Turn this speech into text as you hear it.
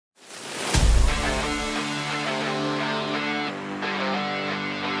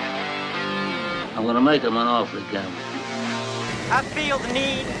I'm gonna make him an offer again. I feel the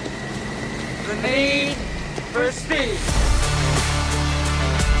need for speed.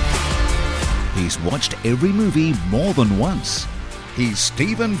 He's watched every movie more than once. He's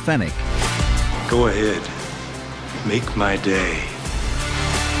Stephen Fennick. Go ahead. Make my day.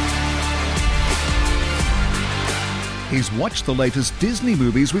 He's watched the latest Disney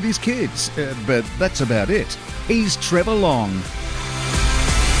movies with his kids, but that's about it. He's Trevor Long.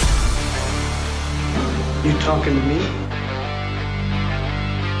 You talking to me?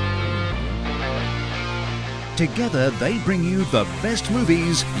 Together, they bring you the best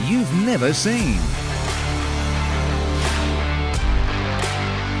movies you've never seen.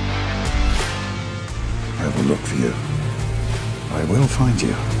 I will look for you. I will find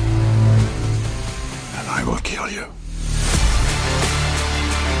you. And I will kill you.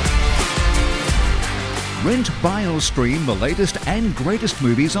 Rent, buy or stream the latest and greatest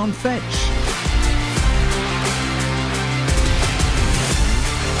movies on Fetch.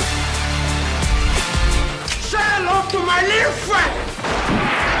 Say hello to my little friend.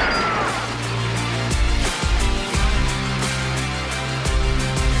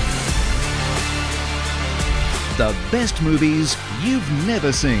 The best movies you've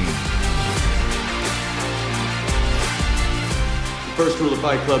never seen. The first rule of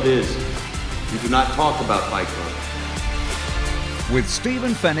Fight Club is you do not talk about Fight Club. With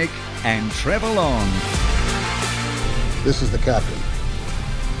Stephen Fennick and Trevor Long. This is the captain.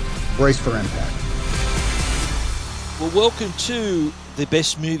 Brace for impact. Well, welcome to the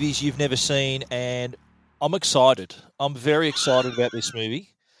best movies you've never seen, and I'm excited. I'm very excited about this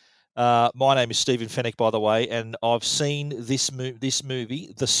movie. My name is Stephen Fennick, by the way, and I've seen this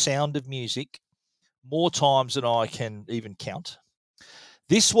movie, The Sound of Music, more times than I can even count.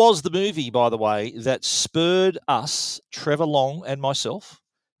 This was the movie, by the way, that spurred us, Trevor Long and myself,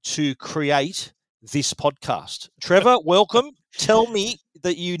 to create this podcast. Trevor, welcome. Tell me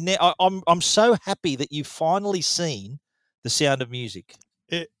that I'm so happy that you've finally seen The Sound of Music.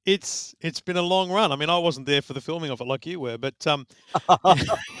 It's been a long run. I mean, I wasn't there for the filming of it like you were, but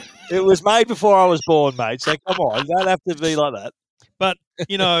it was made before I was born, mate. So come on, you don't have to be like that. But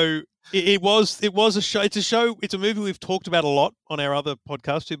you know, it was a show. It's a show. It's a movie we've talked about a lot on our other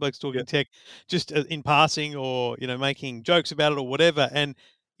podcast, Two Blokes Talking Tech, just in passing or making jokes about it or whatever. And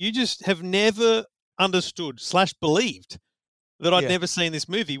you just have never understood / believed that I'd never seen this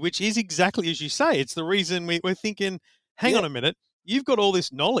movie, which is exactly as you say. It's the reason we're thinking, hang on a minute, you've got all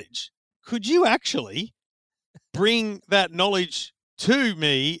this knowledge. Could you actually bring that knowledge to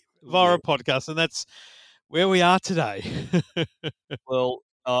me via a podcast? And that's where we are today. Well,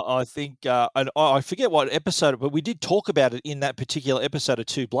 I think, and I forget what episode, but we did talk about it in that particular episode of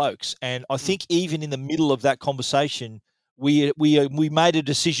Two Blokes. And I think even in the middle of that conversation, we made a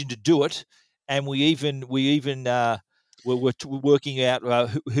decision to do it, and we were working out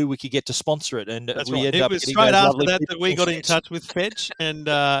who we could get to sponsor it. And that's we right. ended It up was getting straight those after that we got in touch with Fetch, and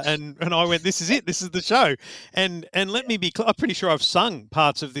I went, this is it. This is the show. And let me be clear, I'm pretty sure I've sung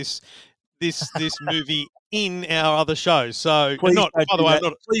parts of this movie in our other shows. So please not, by the way, I'm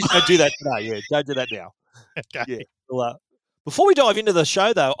not, please don't do that today. Yeah, don't do that now. okay. Yeah. Well, before we dive into the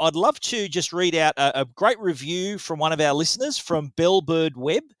show, though, I'd love to just read out a great review from one of our listeners from Bellbird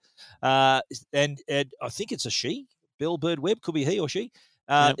Web, and I think it's a she. Bellbird Web, could be he or she.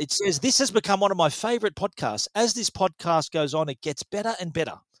 It says, "This has become one of my favourite podcasts. As this podcast goes on, it gets better and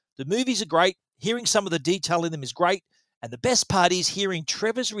better. The movies are great. Hearing some of the detail in them is great. And the best part is hearing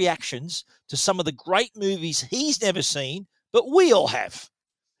Trevor's reactions to some of the great movies he's never seen, but we all have."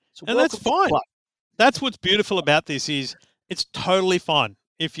 So and that's fine. That's what's beautiful about this is it's totally fine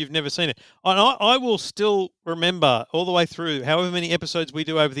if you've never seen it. And I will still remember all the way through however many episodes we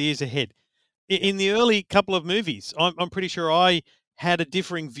do over the years ahead. In the early couple of movies, I'm pretty sure I had a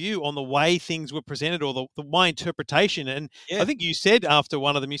differing view on the way things were presented or my interpretation. And I think you said after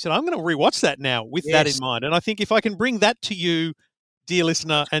one of them, you said, I'm going to rewatch that now with that in mind. And I think if I can bring that to you, dear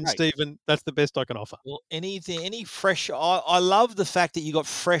listener and Stephen, that's the best I can offer. Well, any fresh, I love the fact that you got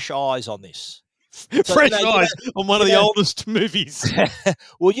fresh eyes on this. So, fresh eyes on one of the oldest movies.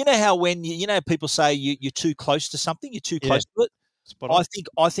 Well, you know how when, people say you're too close to something, you're too close to it.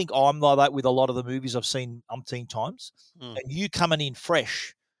 I think I'm like that with a lot of the movies I've seen umpteen times, and you coming in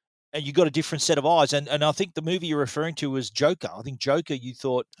fresh, and you got a different set of eyes. And I think the movie you're referring to was Joker. I think Joker, you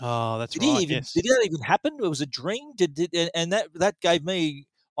thought, oh, that's did right. Did that even happen? It was a dream. And that gave me.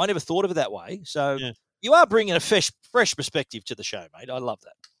 I never thought of it that way. So you are bringing a fresh perspective to the show, mate. I love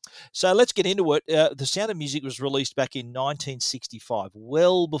that. So let's get into it. The Sound of Music was released back in 1965,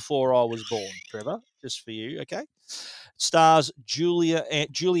 well before I was born, Trevor, just for you, okay? Stars Julie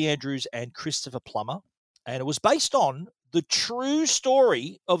Andrews and Christopher Plummer, and it was based on the true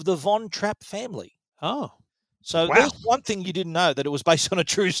story of the Von Trapp family. Oh. So Wow. there's one thing you didn't know, that it was based on a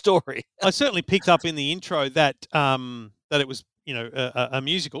true story. I certainly picked up in the intro that that it was, a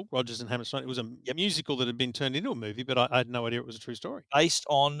musical, Rodgers and Hammerstein. It was a musical that had been turned into a movie, but I had no idea it was a true story. Based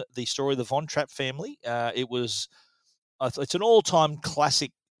on the story of the Von Trapp family. It's an all-time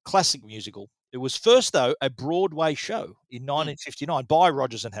classic musical. It was first, though, a Broadway show in 1959 by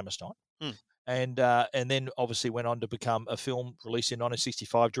Rodgers and Hammerstein. And then obviously went on to become a film released in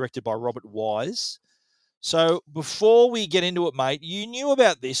 1965, directed by Robert Wise. So before we get into it, mate, you knew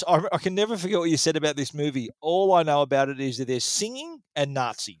about this. I can never forget what you said about this movie. All I know about it is that there's singing and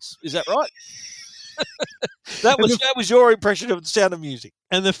Nazis. Is that right? that was your impression of The Sound of Music.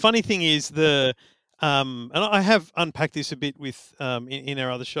 And the funny thing is and I have unpacked this a bit with in our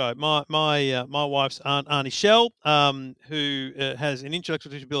other show. My wife's aunt, Auntie Shell, who has an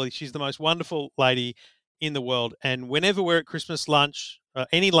intellectual disability. She's the most wonderful lady in the world. And whenever we're at Christmas lunch,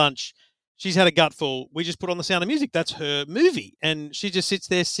 any lunch, she's had a gutful. We just put on The Sound of Music. That's her movie. And she just sits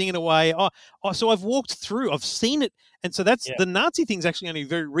there singing away. So I've walked through. I've seen it. And so that's the Nazi thing's actually only a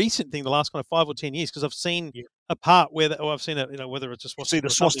very recent thing, the last kind of 5 or 10 years, because I've seen a part where, I've seen it, whether it's a swastika. See the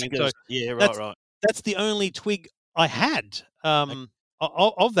swastika. So right. That's the only twig I had of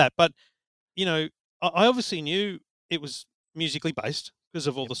that. But, I obviously knew it was musically based because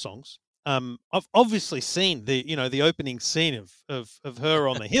of all the songs. I've obviously seen the opening scene of her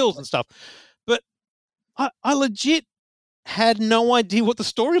on the hills and stuff, but I legit had no idea what the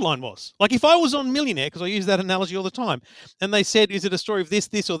storyline was. Like, if I was on Millionaire, because I use that analogy all the time, and they said, is it a story of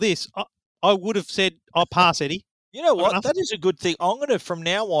this, or this? I would have said, I'll pass, Eddie. You know what? That is a good thing. From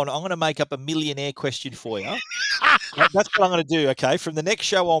now on, I'm going to make up a millionaire question for you. That's what I'm going to do. Okay, from the next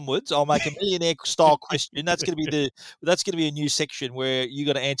show onwards, I'll make a millionaire style question. That's going to be a new section where you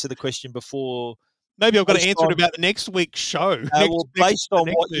got to answer the question before. Maybe I've got to answer it about the next week's show. Based on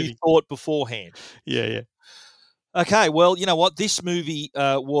what you thought beforehand. Yeah. Okay, well, you know what? This movie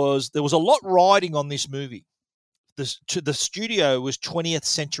there was a lot riding on this movie. The studio was 20th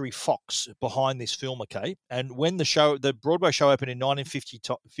Century Fox behind this film, okay? And when the Broadway show opened in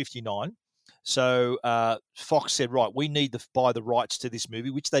 1959, so Fox said, right, we need to buy the rights to this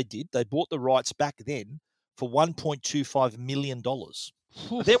movie, which they did. They bought the rights back then for $1.25 million.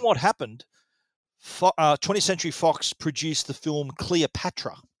 But then what happened, 20th Century Fox produced the film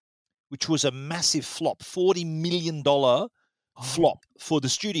Cleopatra, which was a massive flop, $40 million flop for the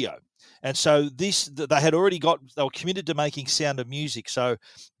studio. And so they were committed to making Sound of Music. So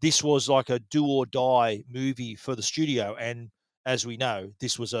this was like a do or die movie for the studio. And as we know,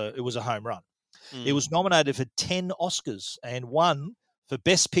 it was a home run. It was nominated for 10 Oscars and won for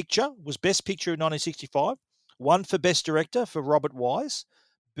Best Picture, was Best Picture in 1965, one for Best Director for Robert Wise,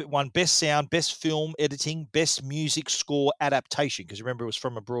 won Best Sound, Best Film Editing, Best Music Score Adaptation, because remember it was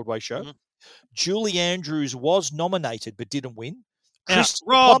from a Broadway show. Julie Andrews was nominated but didn't win.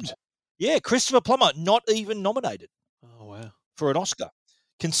 Robbed. Christopher Plummer, not even nominated. Oh, wow. For an Oscar.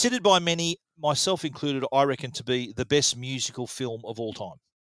 Considered by many, myself included, I reckon, to be the best musical film of all time.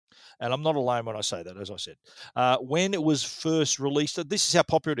 And I'm not alone when I say that, as I said. When it was first released, this is how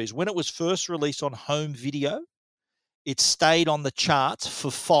popular it is. When it was first released on home video, it stayed on the charts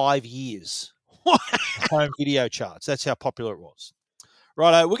for 5 years. Home video charts. That's how popular it was.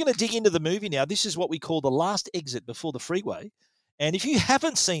 Righto, we're going to dig into the movie now. This is what we call the last exit before the freeway. And if you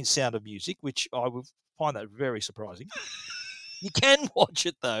haven't seen Sound of Music, which I would find that very surprising, you can watch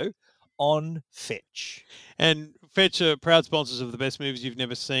it, though, on Fetch. And Fetch are proud sponsors of the best movies you've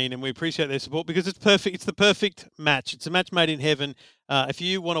never seen, and we appreciate their support because it's perfect. It's the perfect match. It's a match made in heaven. If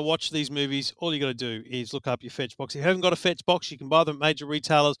you want to watch these movies, all you got to do is look up your Fetch box. If you haven't got a Fetch box, you can buy them at major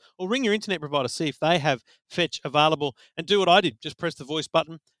retailers or ring your internet provider, see if they have Fetch available, and do what I did. Just press the voice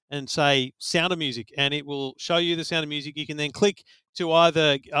button and say Sound of Music, and it will show you the Sound of Music. You can then click to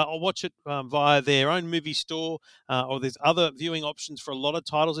either watch it via their own movie store, or there's other viewing options for a lot of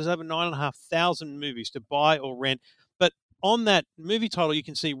titles. There's over 9,500 movies to buy or rent. But on that movie title, you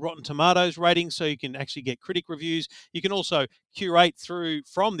can see Rotten Tomatoes ratings, so you can actually get critic reviews. You can also curate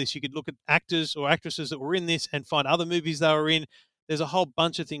from this. You could look at actors or actresses that were in this and find other movies they were in. There's a whole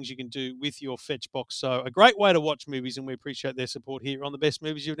bunch of things you can do with your Fetch box. So a great way to watch movies, and we appreciate their support here on the best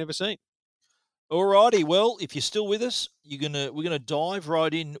movies you've never seen. Alrighty, well, if you're still with us, we're gonna dive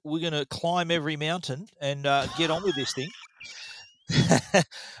right in. We're gonna climb every mountain and get on with this thing.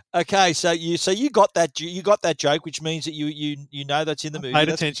 Okay, so you got that joke, which means that you know that's in the movie. Paid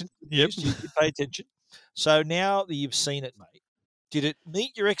That's attention. good Yep. news. You pay attention. So now that you've seen it, mate, did it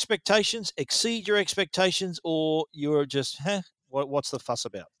meet your expectations, exceed your expectations, or you're just, what's the fuss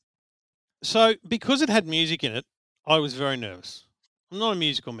about? So because it had music in it, I was very nervous. I'm not a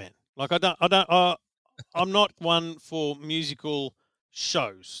musical man. Like I'm not one for musical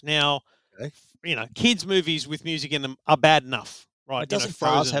shows. Now, Okay. kids' movies with music in them are bad enough, right? Doesn't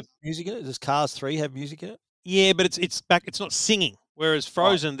Cars Frozen. have music in it? Does Cars 3 have music in it? Yeah, but it's back. It's not singing. Whereas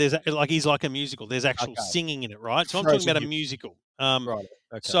Frozen, there's is like a musical. There's actual Okay. singing in it, right? So I'm Frozen, talking about a you- musical. Right.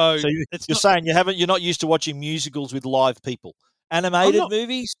 Okay. So So you're it's not. saying you're not used to watching musicals with live people. Animated not-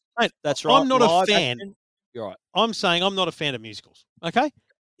 movies? Mate, That's right. I'm not a live fan. action? You're right. I'm saying I'm not a fan of musicals. Okay.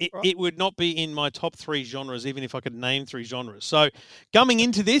 Right. It would not be in my top 3 genres, even if I could name 3 genres. So coming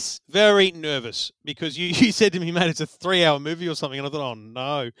into this, very nervous because you said to me, mate, it's a 3-hour movie or something. And I thought, oh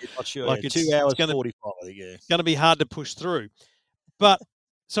no, You're not sure. like Yeah, it's 2 hours gonna 45, I think, yeah. going to be hard to push through. But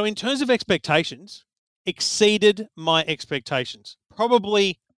so in terms of expectations, exceeded my expectations,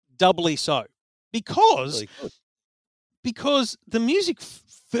 probably doubly so, because Really good. the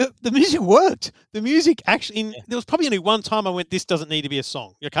music worked. The music actually there was probably only one time I went, this doesn't need to be a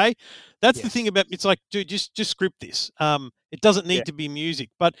song. Okay, that's the thing about it's like, dude, just script this. It doesn't need to be music.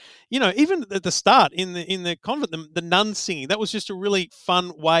 But even at the start in the convent, the nuns singing, that was just a really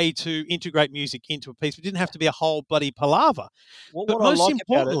fun way to integrate music into a piece. It didn't have to be a whole bloody palaver. What But I most like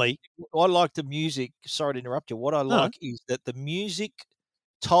importantly, I like the music. Sorry to interrupt you. What I No. like is that the music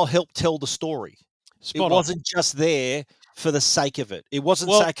helped tell the story. spot It on. wasn't just there for the sake of it. It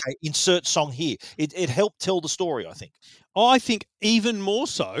wasn't Well- say, okay, insert song here. It helped tell the story, I think. I think even more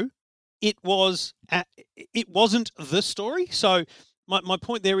so, it wasn't the story. So my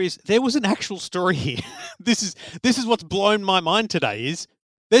point there is there was an actual story here. This is what's blown my mind today is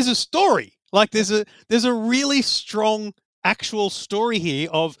there's a story. Like there's a really strong actual story here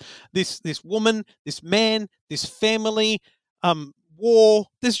of this woman, this man, this family, war.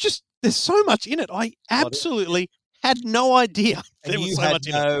 There's so much in it. I absolutely had no idea And there was you so had much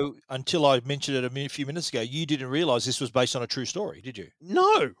in it. until I mentioned it a few minutes ago, you didn't realize this was based on a true story, did you?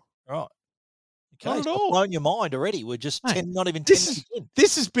 No. Right. Okay, Not at it's all. blown your mind already. We're just Mate, not even 10 This minutes in.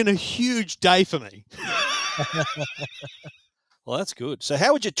 this has been a huge day for me. Well, that's good. So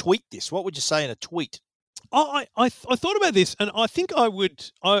how would you tweet this? What would you say in a tweet? I thought about this, and I think I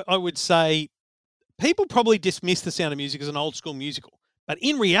would say people probably dismiss The Sound of Music as an old school musical, but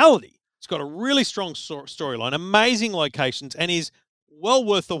in reality, it's got a really strong storyline, amazing locations, and is well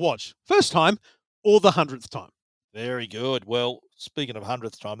worth the watch. First time or the 100th time. Very good. Well, speaking of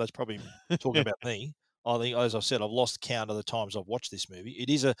 100th time, that's probably talking about me. I think, as I said, I've lost count of the times I've watched this movie.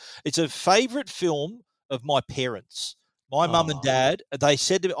 It's a favourite film of my parents. My mum and dad, I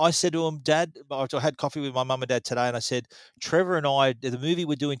said to them, Dad, I had coffee with my mum and dad today, and I said, Trevor and I, the movie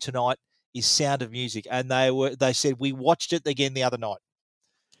we're doing tonight is Sound of Music. And they said, we watched it again the other night.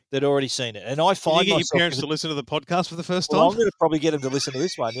 They'd already seen it. And I Can find you get myself... your parents to listen to the podcast for the first Well, I'm time? going to probably get them to listen to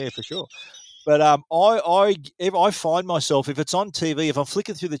this one, yeah, for sure. But I find myself, if it's on TV, if I'm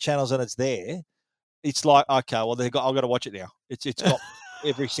flicking through the channels and it's there, it's like, okay, well, I've got to watch it now. It's got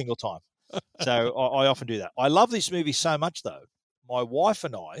every single time. So I often do that. I love this movie so much, though. My wife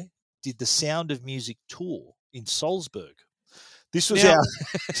and I did the Sound of Music tour in Salzburg. This was Now,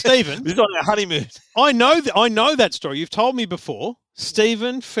 Stephen, this was on our honeymoon. I know that story. You've told me before.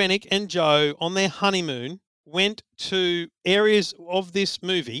 Stephen, Fennick, and Joe on their honeymoon went to areas of this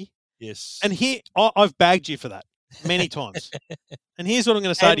movie. Yes. And here, I've bagged you for that many times. And here's what I'm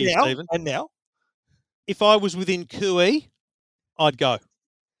going to say to you, Stephen. And now? If I was within QE, I'd go.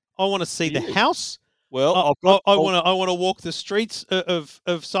 I want to see the house. Well, I want to walk the streets of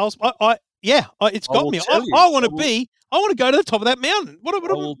Salzburg. It's got me. tell you. I want to go to the top of that mountain.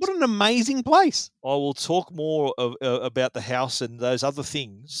 What an amazing place. I will talk more about the house and those other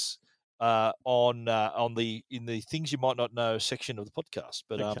things in the things you might not know section of the podcast.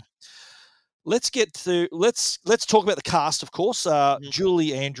 But Okay. let's talk about the cast. Of course,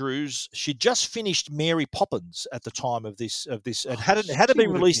 Julie Andrews. She just finished Mary Poppins at the time of this, and hadn't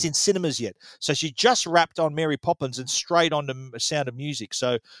been released in cinemas yet. So she just wrapped on Mary Poppins and straight on to Sound of Music.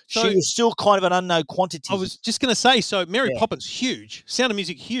 So she was still kind of an unknown quantity. I was just going to say, so Mary Poppins, huge. Sound of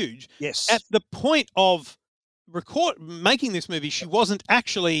Music, huge. Yes. At the point of making this movie, she wasn't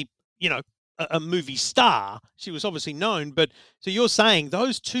actually, a movie star. She was obviously known, but so you're saying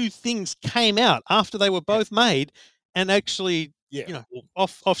those two things came out after they were both made, and actually,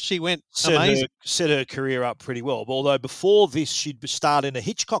 off she went. Amazing. Set her career up pretty well. Although before this, she'd starred in a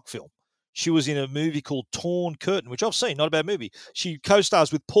Hitchcock film. She was in a movie called Torn Curtain, which I've seen, not a bad movie. She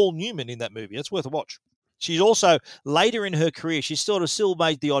co-stars with Paul Newman in that movie. It's worth a watch. She's also, later in her career, she's still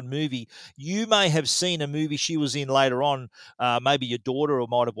made the odd movie. You may have seen a movie she was in later on. Maybe your daughter or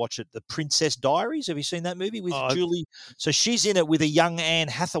might have watched it, The Princess Diaries. Have you seen that movie with Julie? So she's in it with a young Anne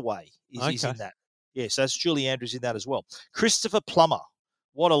Hathaway is in that. Yes, that's Julie Andrews in that as well. Christopher Plummer.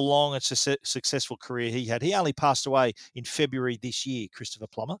 What a long and successful career he had. He only passed away in February this year, Christopher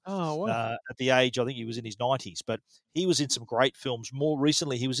Plummer. Oh, wow. At the age, I think he was in his 90s. But he was in some great films. More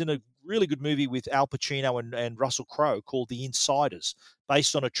recently, he was in a really good movie with Al Pacino and Russell Crowe called The Insiders,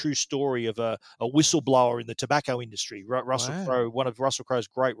 based on a true story of a whistleblower in the tobacco industry. Russell Crowe, one of Russell Crowe's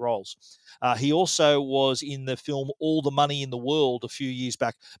great roles. He also was in the film All the Money in the World a few years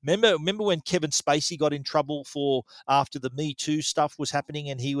back. Remember when Kevin Spacey got in trouble after the Me Too stuff was happening,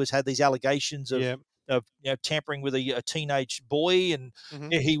 and he had these allegations of tampering with a teenage boy, and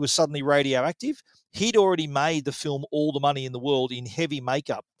he was suddenly radioactive. He'd already made the film All the Money in the World in heavy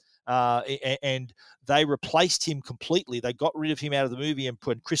makeup. And they replaced him completely. They got rid of him out of the movie and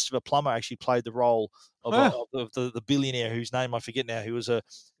put Christopher Plummer actually played the role of the billionaire whose name I forget now. It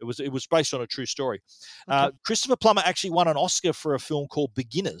was based on a true story. Christopher Plummer actually won an Oscar for a film called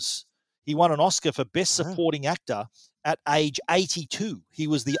Beginners. He won an Oscar for Best Supporting Actor at age 82. He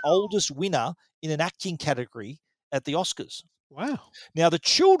was the oldest winner in an acting category at the Oscars. Wow! Now the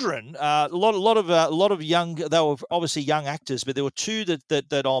children, a lot of young. They were obviously young actors, but there were two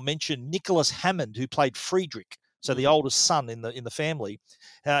that I'll mention. Nicholas Hammond, who played Friedrich, so the oldest son in the family.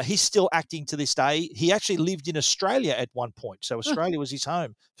 He's still acting to this day. He actually lived in Australia at one point, so Australia was his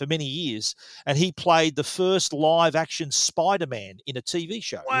home for many years, and he played the first live action Spider-Man in a TV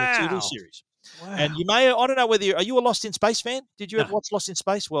show, in a TV series. Wow. And I don't know whether are you a Lost in Space fan? Did you ever watch Lost in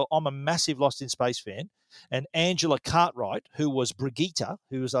Space? Well, I'm a massive Lost in Space fan. And Angela Cartwright, who was Brigitte, I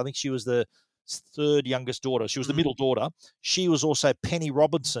think she was the third youngest daughter. She was the middle daughter. She was also Penny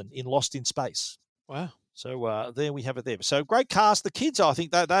Robinson in Lost in Space. Wow. So there we have it there. So great cast. The kids, I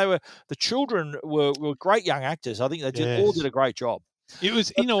think the children were great young actors. I think they all did a great job. It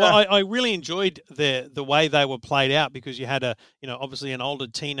was, I really enjoyed the way they were played out, because you had obviously an older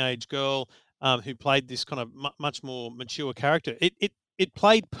teenage girl who played this kind of much more mature character. It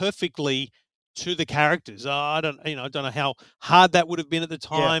played perfectly to the characters. I don't know how hard that would have been at the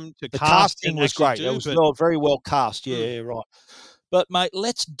time to the cast. Casting was great. It was very well cast. Yeah, right. But mate,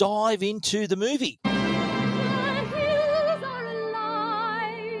 let's dive into the movie. The hills are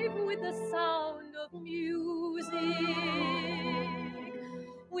alive with the sound of music,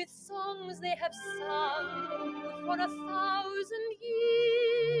 with songs they have sung for 1,000 years.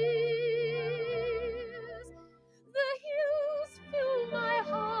 The hills fill my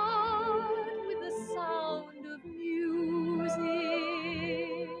heart with the sound of music.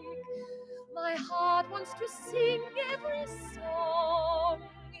 My heart wants to sing every song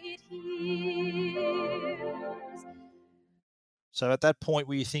it hears. So at that point,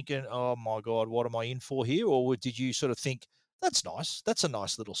 were you thinking, oh my God, what am I in for here? Or did you sort of think, that's nice. That's a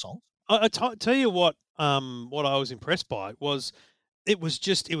nice little song. I tell you what I was impressed by was it was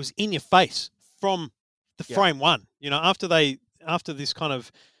in your face from the frame one. After this kind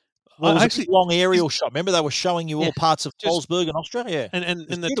of it was a long aerial shot. Remember, they were showing you all parts of Salzburg and Austria. Yeah, and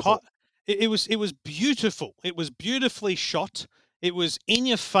it was beautiful. It was beautifully shot. It was in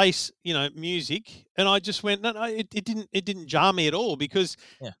your face, music, and I just went, no, it didn't jar me at all, because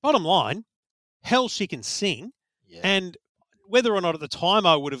bottom line, hell, she can sing, and whether or not at the time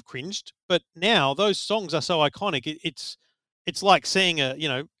I would have cringed, but now those songs are so iconic. It's like seeing a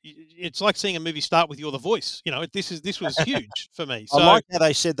movie start with "You're the Voice." This was huge for me. So, I like how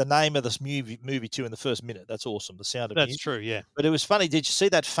they said the name of this movie too in the first minute. That's awesome. The sound of that's music. True, yeah. But it was funny. Did you see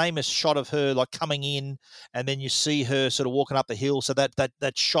that famous shot of her like coming in, and then you see her sort of walking up the hill? So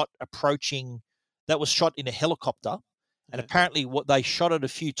that shot approaching, that was shot in a helicopter, and apparently what they shot it a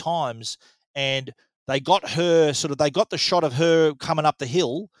few times, and they got the shot of her coming up the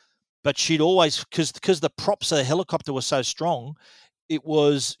hill. But she'd always, because the props of the helicopter were so strong,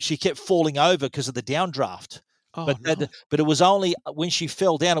 she kept falling over because of the downdraft. Oh, but it was only when she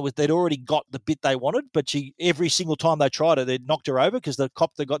fell down, they'd already got the bit they wanted. But every single time they tried it, they'd knocked her over because the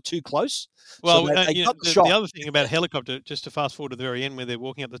copter got too close. Well, so the other thing about a helicopter, just to fast forward to the very end where they're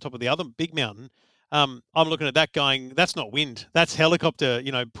walking up the top of the other big mountain, I'm looking at that going, that's not wind. That's helicopter,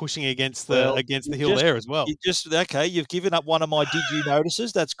 pushing against the hill there as well. You've given up one of my did you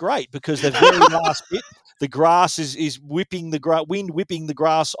notices. That's great, because the very last bit, the grass is whipping wind whipping the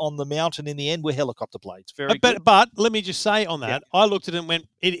grass on the mountain in the end with helicopter blades. Very good. But let me just say on that, I looked at it and went,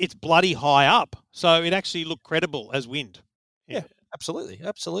 it's bloody high up. So it actually looked credible as wind. Yeah.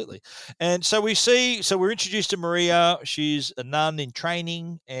 Absolutely. And so we're introduced to Maria. She's a nun in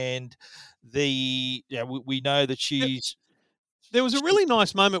training, and we know that she's. There was a really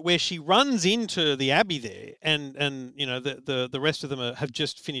nice moment where she runs into the abbey there, and the rest of them have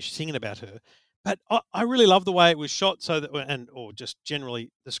just finished singing about her. But I really love the way it was shot, or just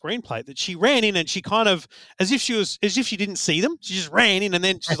generally the screenplay, that she ran in and she kind of as if she didn't see them. She just ran in and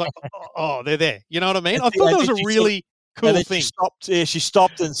then she's like, oh, they're there. You know what I mean? I thought that was a really cool thing. She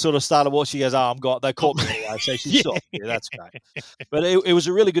stopped and sort of started watching. She goes, "Oh, they caught me anyway." So she stopped. Yeah, that's great. But it was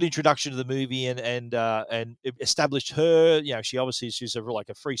a really good introduction to the movie, and it established her. She's like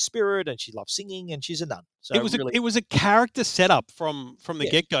a free spirit, and she loves singing, and she's a nun. So it was a character setup from the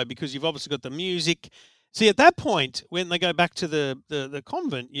get go, because you've obviously got the music. See, at that point when they go back to the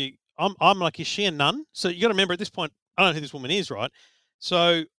convent, I'm like, is she a nun? So you got to remember, at this point, I don't know who this woman is, right?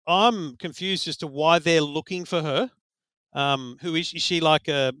 So I'm confused as to why they're looking for her. Who is she? Like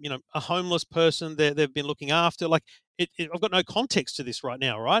a homeless person they've been looking after? Like I've got no context to this right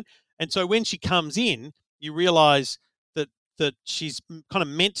now, right? And so when she comes in, you realize that she's kind of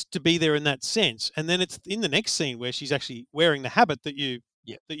meant to be there in that sense. And then it's in the next scene where she's actually wearing the habit that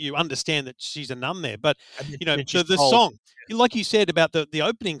you understand that she's a nun there. But the song, like you said about the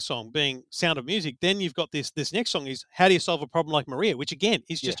opening song being Sound of Music, then you've got this next song is How Do You Solve a Problem Like Maria, which again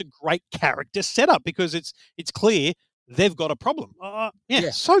is just a great character setup, because it's clear they've got a problem.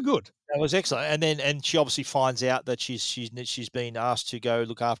 So good. That was excellent. And she obviously finds out that she's been asked to go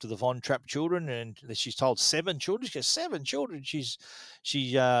look after the Von Trapp children, and she's told 7 children. She has 7 children. She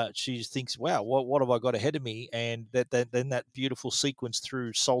thinks, wow, what have I got ahead of me? And then that beautiful sequence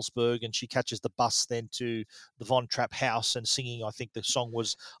through Salzburg, and she catches the bus then to the Von Trapp house and singing. I think the song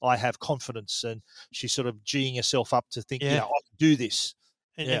was "I Have Confidence," and she's sort of geeing herself up to think, I can do this.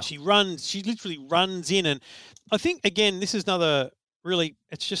 And she literally runs in. And I think, again, this is another really,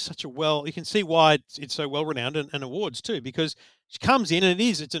 it's just such you can see why it's so well renowned and awards too, because she comes in and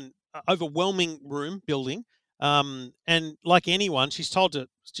it's an overwhelming building. And like anyone, she's told to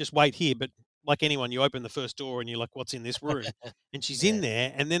just wait here, but like anyone, you open the first door and you're like, what's in this room? And she's in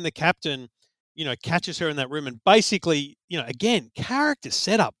there, and then the captain, catches her in that room, and basically, again, character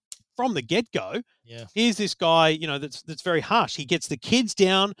setup from the get-go. Here's this guy, that's very harsh. He gets the kids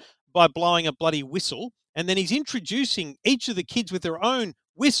down by blowing a bloody whistle, and then he's introducing each of the kids with their own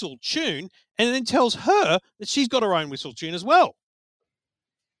whistle tune, and then tells her that she's got her own whistle tune as well.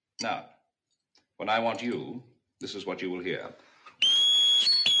 Now, when I want you, this is what you will hear.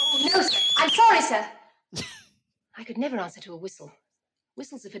 Oh, no, sir. I'm sorry, sir. I could never answer to a whistle.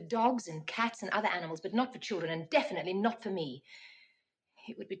 Whistles are for dogs and cats and other animals, but not for children, and definitely not for me.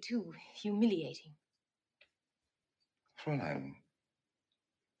 It would be too humiliating. Fräulein,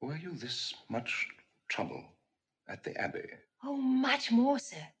 were you this much trouble at the Abbey? Oh, much more,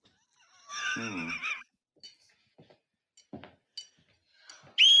 sir.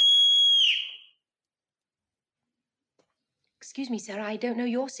 Excuse me, sir, I don't know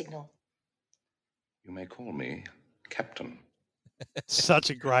your signal. You may call me Captain.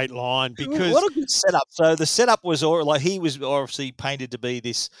 Such a great line, because what a good setup. So the setup was he was obviously painted to be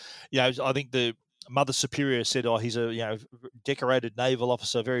this, I think the Mother Superior said, he's a decorated naval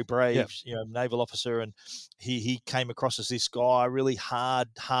officer, very brave, naval officer, and he came across as this guy, really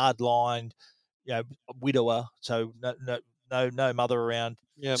hard-lined, widower, so no mother around,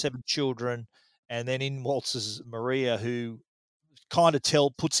 7 children, and then in waltzes Maria, who kind of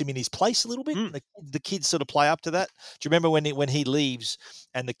puts him in his place a little bit. The kids sort of play up to that. Do you remember when he leaves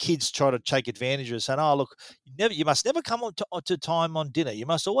and the kids try to take advantage of it, saying, "Oh, look, you must never come on to time on dinner. You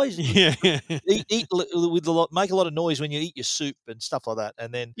must always eat with make a lot of noise when you eat your soup and stuff like that."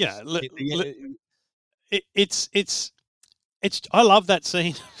 And then it's I love that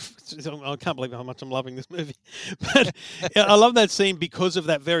scene. I can't believe how much I'm loving this movie. But I love that scene because of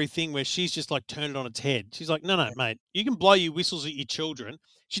that very thing where she's just like turned it on its head. She's like, no, mate, you can blow your whistles at your children.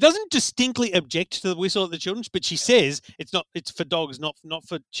 She doesn't distinctly object to the whistle at the children, but she says it's for dogs, not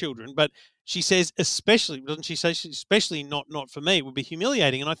for children. But she says, doesn't she say, especially not for me, it would be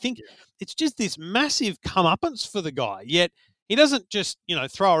humiliating. And I think it's just this massive comeuppance for the guy. Yet he doesn't just,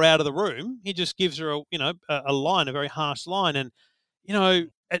 throw her out of the room. He just gives her a line, a very harsh line. And,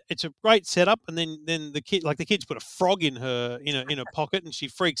 it's a great setup, and then the kids put a frog in her in her pocket, and she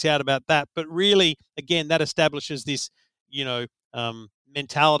freaks out about that. But really, again, that establishes this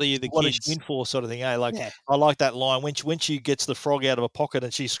mentality of the what kids. What is she in for, sort of thing, eh? I like that line when she gets the frog out of her pocket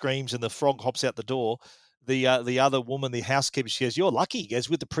and she screams and the frog hops out the door. The other woman, the housekeeper, she goes, "You're lucky." As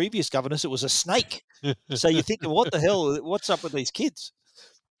with the previous governess, it was a snake. So you're thinking, what the hell? What's up with these kids?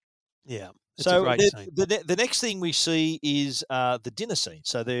 Yeah, it's a So great scene. the next thing we see is the dinner scene.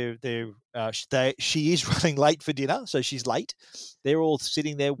 So she is running late for dinner, so she's late. They're all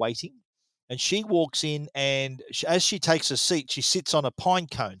sitting there waiting, and she walks in, and as she takes a seat, she sits on a pine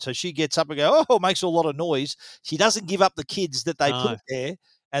cone. So she gets up and goes, oh, makes a lot of noise. She doesn't give up the kids that they put No. there.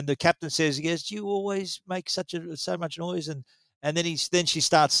 And the captain says, he goes, "Do you always make so much noise?" And then she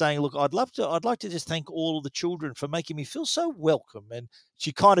starts saying, "Look, I'd like to just thank all of the children for making me feel so welcome." And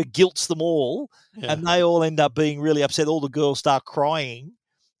she kind of guilts them all, Yeah. and they all end up being really upset. All the girls start crying,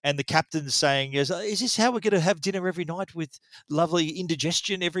 and the captain's saying, "Is this how we're going to have dinner every night with lovely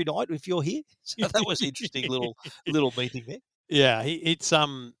indigestion every night if you're here?" So that was an interesting little meeting there. Yeah, it's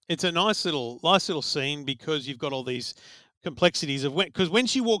a nice little scene because you've got all these complexities of when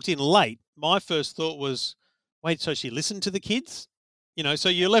she walked in late, my first thought was, wait, so she listened to the kids? So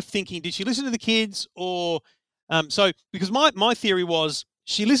you're left thinking, did she listen to the kids or because my theory was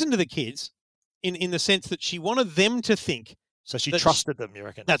she listened to the kids in the sense that she wanted them to think. So she that trusted them, you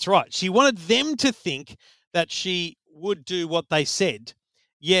reckon? That's right. She wanted them to think that she would do what they said.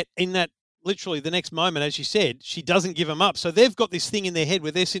 Yet in that literally the next moment, as you said, she doesn't give them up. So they've got this thing in their head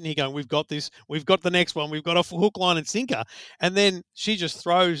where they're sitting here going, we've got this, we've got the next one, we've got a hook, line and sinker. And then she just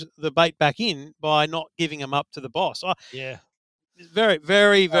throws the bait back in by not giving them up to the boss. Yeah. Very,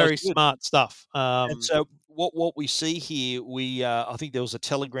 very, That was very good. smart stuff. And so what we see here, I think there was a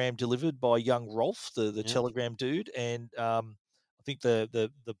telegram delivered by young Rolf, the telegram dude, and I think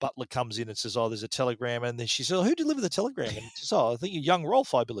the butler comes in and says, "Oh, there's a telegram," and then she says, "Oh, who delivered the telegram?" And he says, "Oh, I think young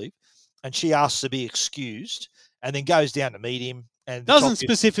Rolf, I believe." And she asks to be excused, and then goes down to meet him. And doesn't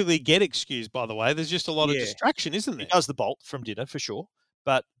specifically get excused, by the way. There's just a lot of distraction, isn't there? He does the bolt from dinner for sure.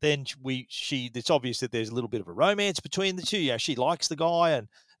 But then it's obvious that there's a little bit of a romance between the two. Yeah, she likes the guy, and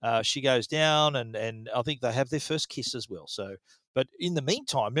she goes down, and I think they have their first kiss as well. So, but in the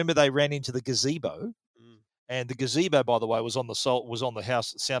meantime, remember they ran into the gazebo, and the gazebo, by the way, was on the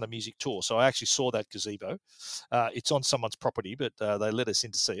House Sound of Music tour. So I actually saw that gazebo. It's on someone's property, but they let us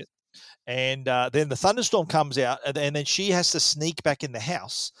in to see it. And then the thunderstorm comes out, and then she has to sneak back in the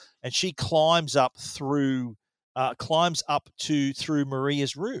house, and she climbs up through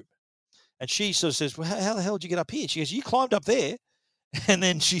Maria's room, and she sort of says, "Well, how the hell did you get up here?" She goes, "You climbed up there." And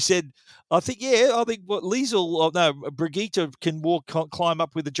then she said, I think what Brigitte can climb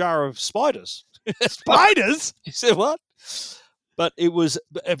up with a jar of spiders. Spiders? She said, "What?" But it was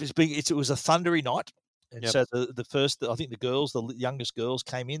a thundery night. And so the first, I think the youngest girls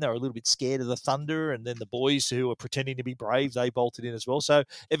came in. They were a little bit scared of the thunder. And then the boys who were pretending to be brave, they bolted in as well. So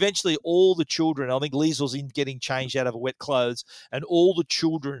eventually all the children, I think Liesel's in getting changed out of wet clothes, and all the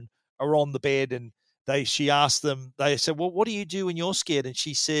children are on the bed. And she asked them, they said, "Well, what do you do when you're scared?" And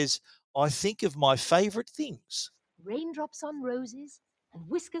she says, "I think of my favorite things. Raindrops on roses and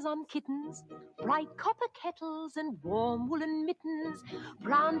whiskers on kittens, bright copper kettles and warm woolen mittens,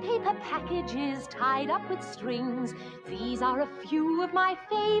 brown paper packages tied up with strings. These are a few of my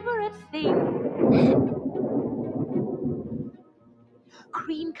favorite things.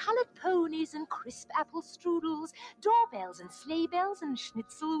 Cream-colored ponies and crisp apple strudels, doorbells and sleigh bells and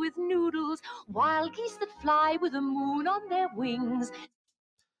schnitzel with noodles, wild geese that fly with the moon on their wings."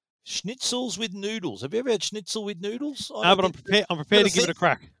 Schnitzels with noodles. Have you ever had schnitzel with noodles? No, but I'm prepared to give it a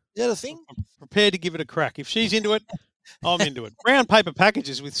crack. Is that a thing? I'm prepared to give it a crack. If she's into it, I'm into it. Brown paper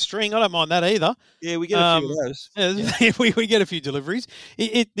packages with string, I don't mind that either. Yeah, we get a few of those. Yeah, we get a few deliveries.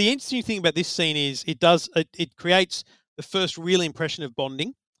 The interesting thing about this scene is it creates the first real impression of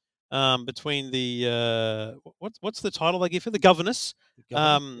bonding between the what's the title they give her? The governess.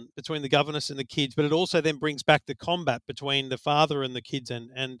 Between the governess and the kids, but it also then brings back the combat between the father and the kids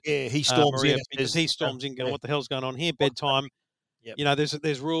and he storms Maria, in because he storms in going, "What the hell's going on here? Bedtime." Yep.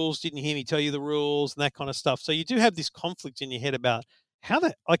 There's rules. Didn't hear me tell you the rules and that kind of stuff. So you do have this conflict in your head about how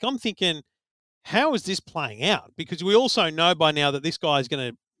that. Like I'm thinking, how is this playing out? Because we also know by now that this guy is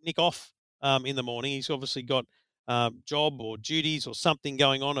going to nick off in the morning. He's obviously got job or duties or something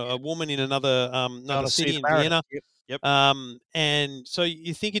going on. A woman in another city in Vienna. Yep. And so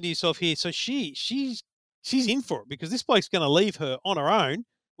you're thinking to yourself here, so she's in for it because this bloke's going to leave her on her own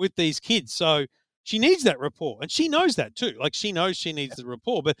with these kids. So she needs that rapport, and she knows that too. Like she knows she needs the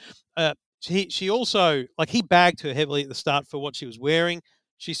rapport, but she also, like, he bagged her heavily at the start for what she was wearing.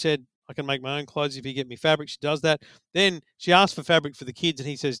 She said, "I can make my own clothes if you get me fabric." She does that. Then she asked for fabric for the kids, and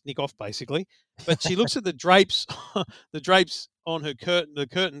he says, "Nick off," basically. But she looks at the drapes, the drapes on her the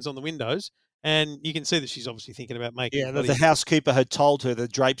curtains on the windows. And you can see that she's obviously thinking about making. Yeah, the housekeeper had told her the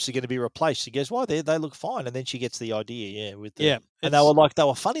drapes are going to be replaced. She goes, "Why? They look fine." And then she gets the idea. Yeah, and they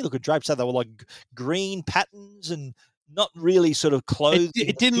were funny looking drapes. So they were like green patterns and not really sort of clothing.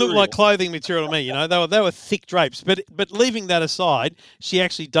 It didn't look like clothing material to me. You know, they were thick drapes. But leaving that aside, she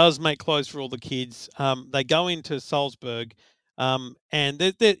actually does make clothes for all the kids. They go into Salzburg, and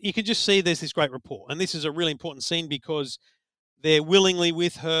you can just see there's this great rapport. And this is a really important scene because they're willingly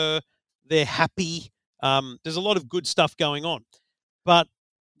with her. They're happy. There's a lot of good stuff going on. But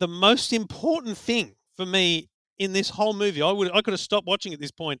the most important thing for me in this whole movie, I could have stopped watching at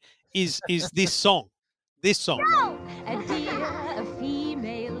this point, is this song. This song. A deer, a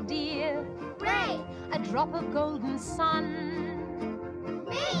female deer. Ray, a drop of golden sun.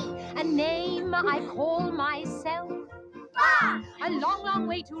 Me, a name I call myself. A long, long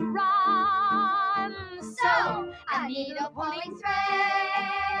way to run. So, a needle pulling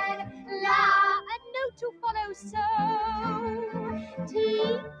thread. La, a note to follow. So,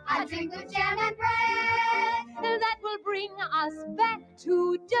 tea, a drink of jam and bread. That will bring us back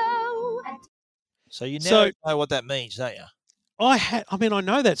to dough. So you now know what that means, don't you? I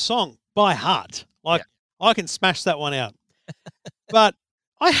know that song by heart. Like, I can smash that one out. But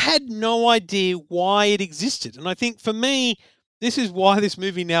I had no idea why it existed. And I think for me, this is why this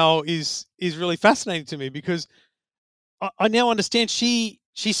movie now is really fascinating to me, because I now understand she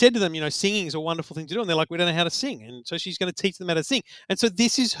said to them, you know, singing is a wonderful thing to do. And they're like, we don't know how to sing. And so she's going to teach them how to sing. And so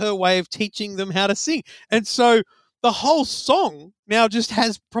this is her way of teaching them how to sing. And so the whole song now just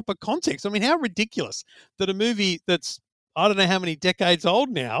has proper context. I mean, how ridiculous that a movie that's, I don't know how many decades old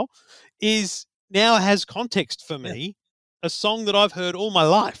now, now has context for me. A song that I've heard all my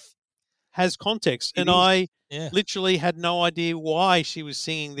life has context. And I literally had no idea why she was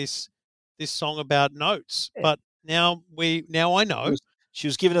singing this song about notes. Yeah. But now I know. She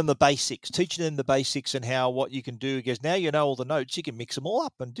was giving them the basics, teaching them the basics and what you can do. Because now you know all the notes, you can mix them all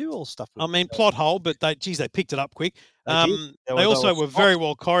up and do all stuff. I mean, plot hole, but they picked it up quick. They also were very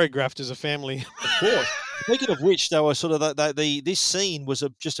well choreographed as a family. Of course. Speaking of which, they were sort of this scene was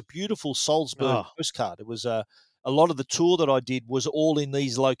just a beautiful Salzburg postcard. It was a lot of the tour that I did was all in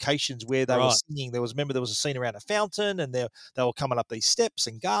these locations where they were singing. There was a scene around a fountain, and they were coming up these steps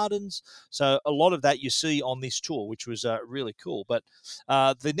and gardens. So a lot of that you see on this tour, which was really cool. But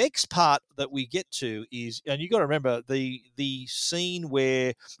the next part that we get to is, and you got to remember the scene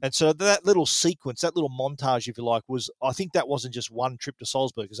where, and so that little sequence, that little montage, if you like, I think that wasn't just one trip to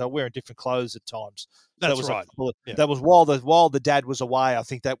Salzburg, because they were wearing different clothes at times. So That's right. That was while the dad was away. I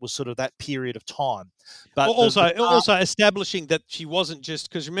think that was sort of that period of time. But also establishing that she wasn't just,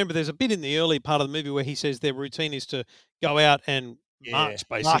 because remember, there's a bit in the early part of the movie where he says their routine is to go out and march,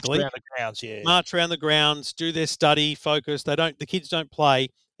 basically. March around the grounds, do their study, focus. The kids don't play.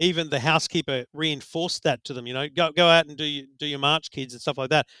 Even the housekeeper reinforced that to them. You know, go out and do your march, kids, and stuff like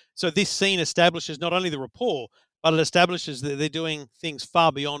that. So this scene establishes not only the rapport, but it establishes that they're doing things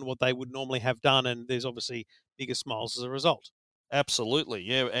far beyond what they would normally have done, and there's obviously bigger smiles as a result. Absolutely,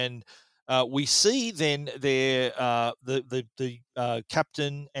 yeah, and we see then the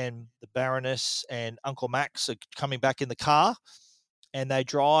captain and the Baroness and Uncle Max are coming back in the car, and they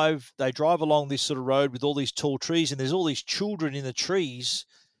drive along this sort of road with all these tall trees, and there's all these children in the trees,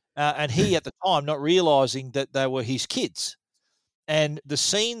 and he at the time not realizing that they were his kids. And the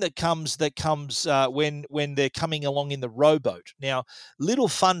scene that comes when they're coming along in the rowboat. Now, little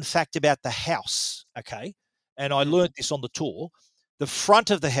fun fact about the house, okay? And I learned this on the tour. The front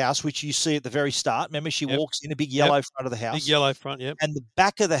of the house, which you see at the very start, remember she walks in a big yellow front of the house. Big yellow front, yep. And the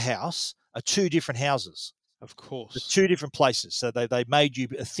back of the house are two different houses. Of course. They're two different places. So they made you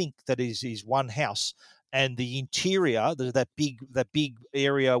think that is one house. And the interior, that big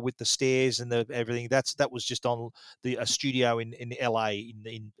area with the stairs and everything, that was just on a studio in LA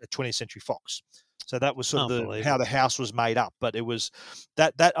in 20th Century Fox. So that was sort of how the house was made up. But it was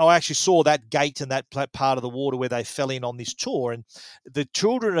that I actually saw that gate and that part of the water where they fell in on this tour. And the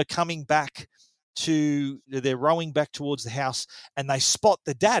children are coming back they're rowing back towards the house, and they spot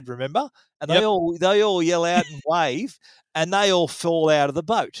the dad, remember? And they all yell out and wave, and they all fall out of the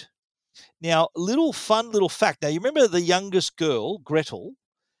boat. Now, fun little fact. Now, you remember the youngest girl, Gretel?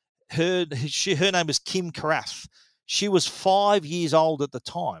 Her name was Kim Carafe. She was 5 years old at the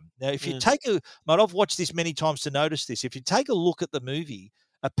time. Now, if you I've watched this many times to notice this. If you take a look at the movie,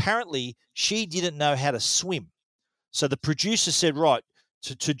 apparently she didn't know how to swim. So the producer said, right,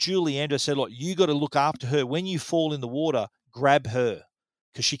 to Julie Andrews, said, look, you got to look after her. When you fall in the water, grab her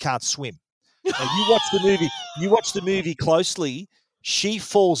because she can't swim. Now, you watch the movie closely. She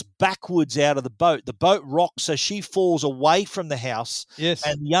falls backwards out of the boat. The boat rocks, so she falls away from the house. Yes.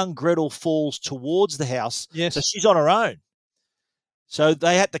 And young Gretel falls towards the house. Yes. So she's on her own. So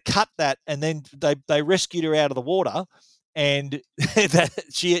they had to cut that, and then they rescued her out of the water, and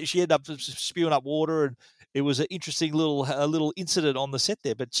she ended up spewing up water, and it was an interesting little incident on the set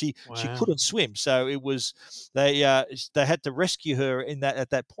there. But she Wow. couldn't swim, so it was they had to rescue her at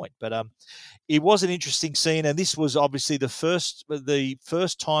that point. But it was an interesting scene, and this was obviously the first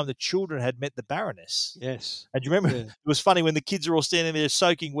time the children had met the Baroness. Yes. And do you remember? Yeah. It was funny when the kids are all standing there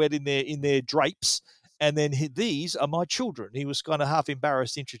soaking wet in their drapes, and then these are my children. He was kind of half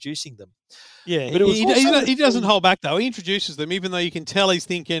embarrassed introducing them. Yeah, But it was he doesn't hold back though. He introduces them, even though you can tell he's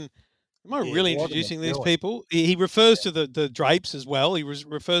thinking, "Am I really what am I introducing these doing?" people?" He refers to the drapes as well. He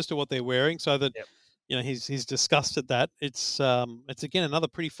refers to what they're wearing, so that he's disgusted at that. It's again another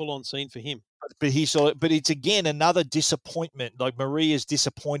pretty full on scene for him. But it's again another disappointment. Like Maria's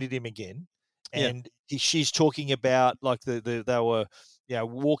disappointed him again, and she's talking about like they were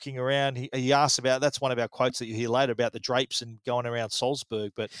walking around. He asks about, that's one of our quotes that you hear later about the drapes and going around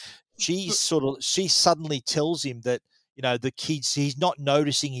Salzburg. But she suddenly tells him that the kids, he's not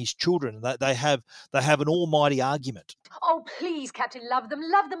noticing his children. That they have an almighty argument. Oh, please, Captain, love them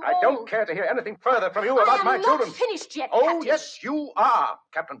all. I don't care to hear anything further from you about my children. I'm not finished yet, Oh, Captain. yes, you are,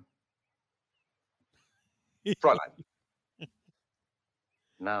 Captain. Fräulein.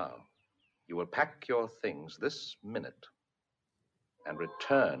 Now, you will pack your things this minute and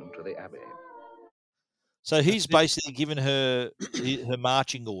return to the Abbey. So he's basically given her her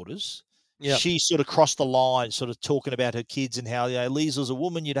marching orders. Yep. She sort of crossed the line, sort of talking about her kids and how Liesel's a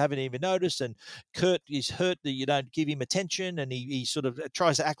woman you haven't even noticed, and Kurt is hurt that you don't give him attention, and he sort of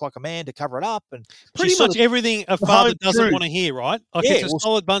tries to act like a man to cover it up, and pretty much everything a father doesn't want to hear, right? Like it's a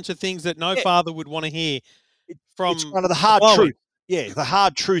solid bunch of things that no father would want to hear. It's kind of the hard truth. Yeah, the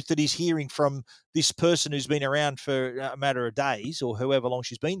hard truth that he's hearing from this person who's been around for a matter of days or however long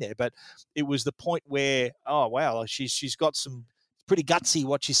she's been there. But it was the point where, oh wow, she's got some pretty gutsy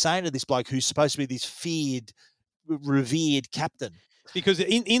what she's saying to this bloke who's supposed to be this feared, revered captain. Because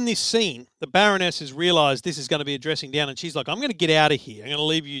in this scene, the Baroness has realised this is going to be a dressing down, and she's like, "I'm going to get out of here. I'm going to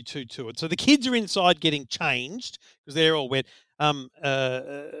leave you two to it." So the kids are inside getting changed because they're all wet.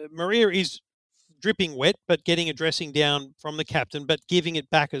 Maria is dripping wet, but getting a dressing down from the captain, but giving it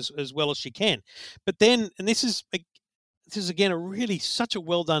back as well as she can. But then, and this is again a really such a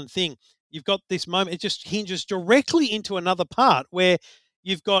well done thing. You've got this moment; it just hinges directly into another part where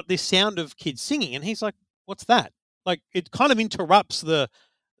you've got this sound of kids singing, and he's like, "What's that?" Like it kind of interrupts the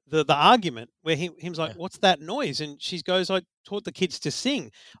argument where him's like, "What's that noise?" And she goes, "I taught the kids to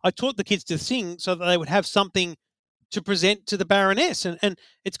sing. I taught the kids to sing so that they would have something to present to the Baroness." And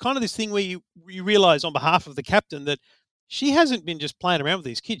it's kind of this thing where you realize on behalf of the captain that she hasn't been just playing around with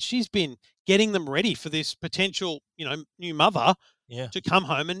these kids. She's been getting them ready for this potential, new mother to come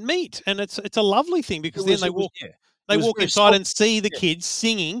home and meet. And it's a lovely thing because then they walk inside and see the kids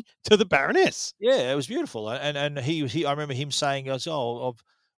singing to the Baroness. Yeah, it was beautiful. And he I remember him saying,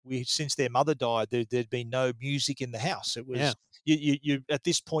 since their mother died, there'd been no music in the house. It was you at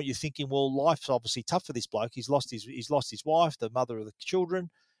this point you're thinking, well, life's obviously tough for this bloke. He's lost his wife, the mother of the children,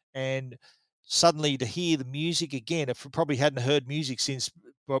 and suddenly to hear the music again, if probably hadn't heard music since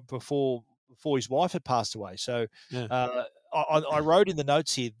before his wife had passed away. So I wrote in the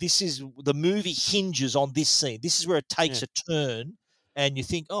notes here, the movie hinges on this scene. This is where it takes a turn, and you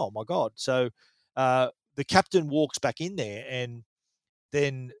think, oh my God. So the captain walks back in there, and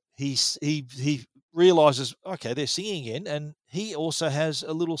then he realizes, okay, they're singing again, and he also has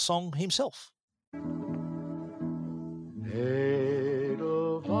a little song himself.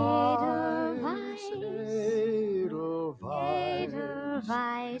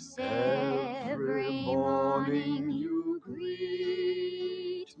 Edelweiss, every morning you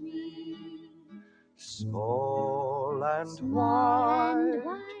greet me, small and white,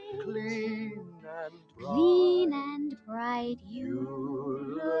 clean and bright,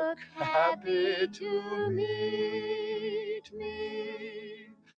 you look happy to meet me.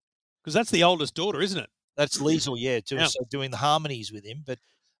 Because that's the oldest daughter, isn't it? That's Liesel, doing the harmonies with him. But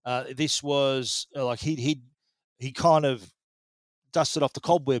this was like he kind of dusted off the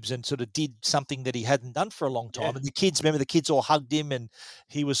cobwebs and sort of did something that he hadn't done for a long time. And the kids all hugged him, and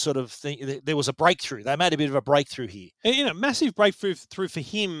he was sort of there was a breakthrough. They made a bit of a breakthrough here. And, massive breakthrough for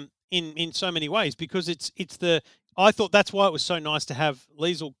him in so many ways, because I thought that's why it was so nice to have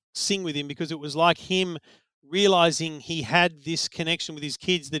Liesel sing with him, because it was like him realizing he had this connection with his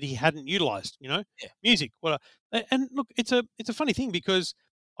kids that he hadn't utilized, music. And look, it's a funny thing because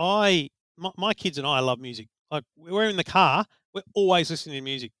my kids and I love music. Like we're in the car, we're always listening to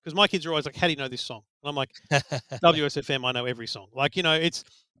music because my kids are always like, "How do you know this song?" And I'm like, "WSFM, I know every song." Like,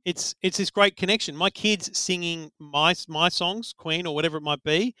 it's this great connection. My kids singing my songs, Queen or whatever it might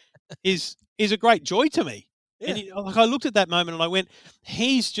be, is a great joy to me. And like, I looked at that moment and I went,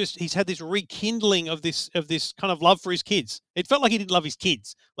 he's had this rekindling of this kind of love for his kids. It felt like he didn't love his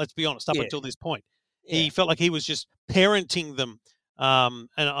kids, let's be honest, up until this point. Yeah. He felt like he was just parenting them. And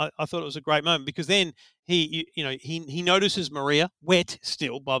I thought it was a great moment because then he notices Maria, wet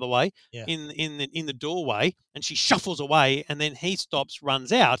still, by the way, in the doorway, and she shuffles away, and then he stops,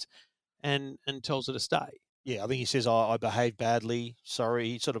 runs out, and tells her to stay. Yeah, I think he says, I behaved badly, sorry.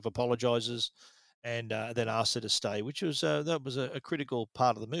 He sort of apologises and then asks her to stay, which was that was a critical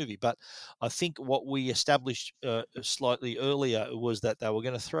part of the movie. But I think what we established slightly earlier was that they were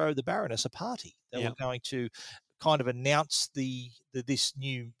going to throw the Baroness a party. They were going to kind of announce this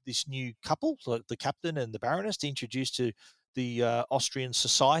new couple, the captain and the Baroness, to introduce to the Austrian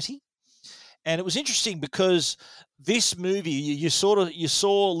society. And it was interesting because this movie, you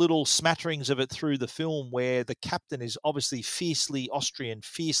saw little smatterings of it through the film where the captain is obviously fiercely Austrian,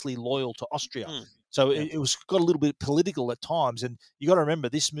 fiercely loyal to Austria. So it was got a little bit political at times. And you got to remember,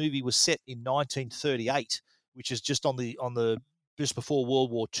 this movie was set in 1938, which is just just before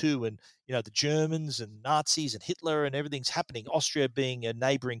World War II, and the Germans and Nazis and Hitler and everything's happening. Austria being a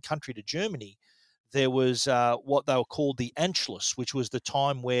neighboring country to Germany. There was what they were called the Anschluss, which was the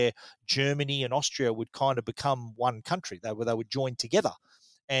time where Germany and Austria would kind of become one country. They would join together.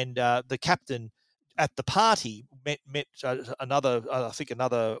 And the captain at the party met another,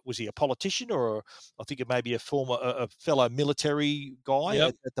 was he a politician, or I think it may be a fellow military guy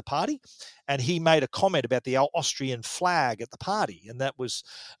at the party. And he made a comment about the Austrian flag at the party. And that was,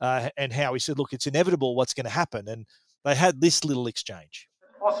 and how he said, look, it's inevitable what's going to happen. And they had this little exchange.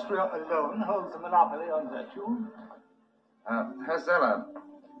 Austria alone holds the monopoly on virtue. Herr Zeller,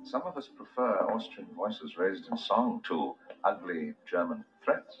 some of us prefer Austrian voices raised in song to ugly German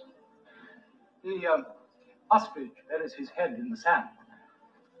threats. The ostrich buries his head in the sand,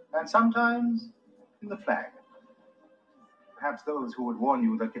 and sometimes in the flag. Perhaps those who would warn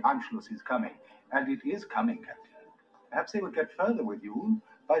you that the Anschluss is coming, and it is coming, Captain, perhaps they would get further with you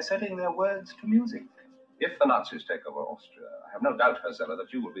by setting their words to music. If the Nazis take over Austria, I have no doubt, Herr Zeller,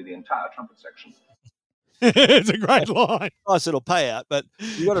 that you will be the entire trumpet section. It's a great line. Nice little payout. But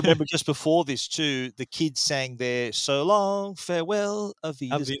you got to remember, just before this too, the kids sang their "So Long, Farewell, Auf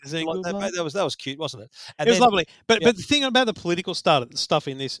Wiedersehen." Like that was cute, wasn't it? And it was lovely. But the thing about the political stuff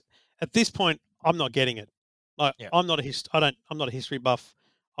in this, at this point, I'm not getting it. Like I'm not a history buff.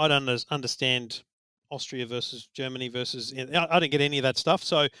 I don't understand Austria versus Germany versus. I don't get any of that stuff.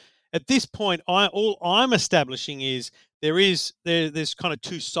 So at this point, all I'm establishing is there's kind of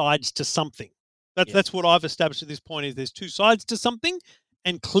two sides to something. That's what I've established at this point, is there's two sides to something,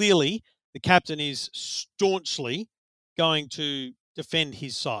 and clearly the captain is staunchly going to defend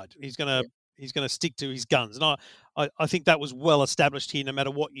his side. He's going to stick to his guns, and I think that was well established here, no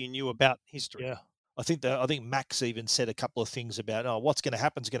matter what you knew about history. Yeah. I think Max even said a couple of things about, what's going to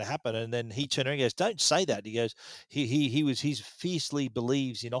happen is going to happen, and then he turned around and goes, "Don't say that." He goes, he fiercely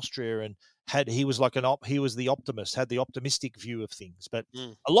believes in Austria, and he was the optimist, had the optimistic view of things. But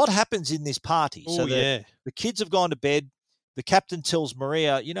a lot happens in this party. So the kids have gone to bed. The captain tells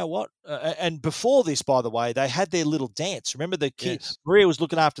Maria, you know what? And before this, by the way, they had their little dance. Remember, the kids. Maria was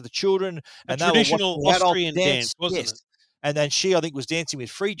looking after the children, and they traditional were Austrian dance, wasn't it? And then she, I think, was dancing with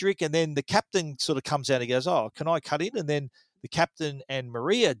Friedrich. And then the captain sort of comes out and goes, "Oh, can I cut in?" And then the captain and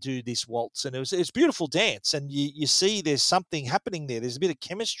Maria do this waltz. And it's a beautiful dance. And you see there's something happening there. There's a bit of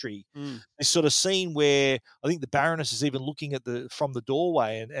chemistry. This sort of scene where I think the Baroness is even looking from the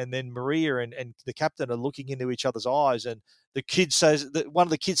doorway. And then Maria and the captain are looking into each other's eyes. And the kid says, one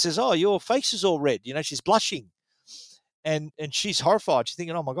of the kids says, "Oh, your face is all red." She's blushing. And she's horrified. She's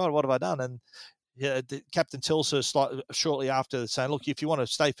thinking, "Oh, my God, what have I done?" And the captain tells her shortly after, saying, "Look, if you want to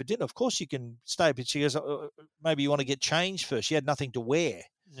stay for dinner, of course you can stay." But she goes, "Maybe you want to get changed first." She had nothing to wear.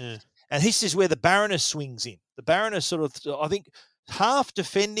 Yeah. And this is where the Baroness swings in. The Baroness sort of, I think, half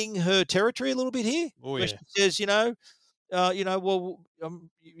defending her territory a little bit here. Oh, yeah. She says, the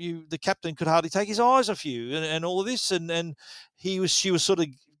captain could hardly take his eyes off you, and all of this. And she was sort of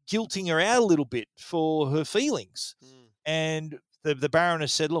guilting her out a little bit for her feelings. And the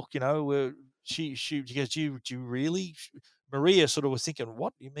Baroness said, "Look, she goes, do you really?" Maria sort of was thinking,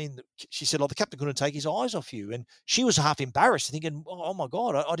 "What you mean?" She said, "Oh, the captain couldn't take his eyes off you," and she was half embarrassed, thinking, "Oh my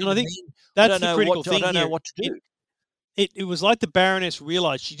God, I didn't mean." That's the critical thing. I don't know what to do. It was like the Baroness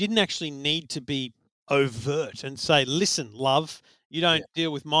realized she didn't actually need to be overt and say, "Listen, love, you don't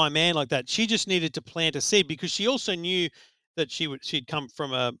deal with my man like that." She just needed to plant a seed, because she also knew that she'd come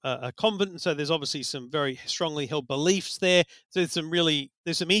from a convent, and so there's obviously some very strongly held beliefs there. So there's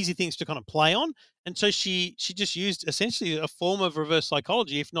some easy things to kind of play on, and so she just used essentially a form of reverse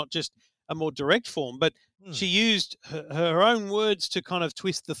psychology, if not just a more direct form, but she used her own words to kind of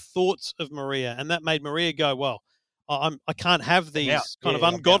twist the thoughts of Maria, and that made Maria go, well, I can't have these kind of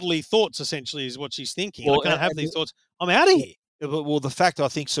ungodly thoughts, essentially, is what she's thinking. Well, I can't have these thoughts. I'm out of here. Well, the fact, I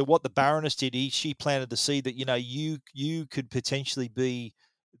think, so what the Baroness did, she planted the seed that, you could potentially be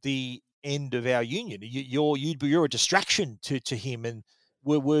the end of our union. You're a distraction to him, and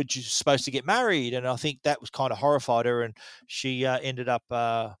we're just supposed to get married. And I think that was kind of horrified her, and she ended up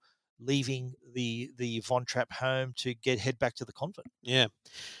leaving the Von Trapp home to head back to the convent. Yeah.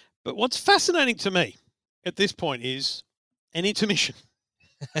 But what's fascinating to me at this point is an intermission.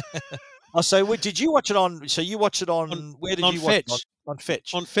 So did you watch it on? So you watched it on where did you Fetch. watch it? On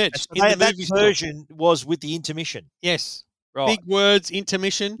Fetch. On Fetch. So that version was with the intermission. Yes. Right. Big words,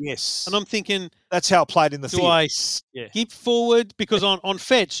 intermission. Yes. And I'm thinking, that's how it played in the theater. Do I skip forward? Because on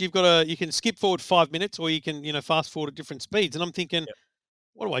Fetch, you can skip forward 5 minutes, or you can, fast forward at different speeds. And I'm thinking,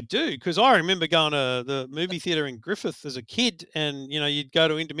 what do I do? Because I remember going to the movie theater in Griffith as a kid, and you'd go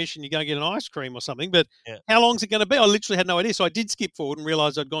to intermission, you go and get an ice cream or something. But how long is it going to be? I literally had no idea. So I did skip forward and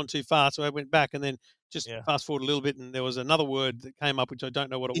realised I'd gone too far. So I went back and then just fast forward a little bit, and there was another word that came up which I don't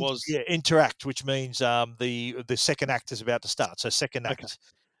know what it was. Yeah, interact, which means the second act is about to start. So second act. Okay.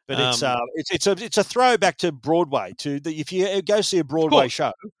 But it's a throwback to Broadway. If you go see a Broadway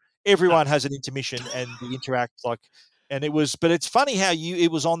show, everyone has an intermission and the interact like. And but it's funny how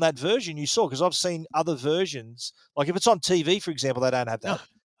it was on that version you saw, because I've seen other versions. Like if it's on TV, for example, they don't have that.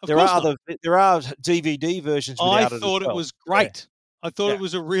 There are DVD versions without it. I thought it was great. I thought it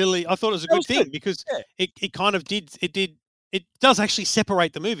was a good thing because it kind of it does actually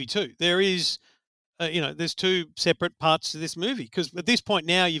separate the movie too. There is, there's two separate parts to this movie, because at this point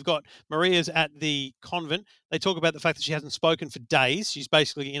now you've got Maria's at the convent. They talk about the fact that she hasn't spoken for days. She's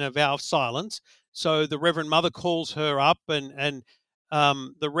basically in a vow of silence. So the Reverend Mother calls her up, and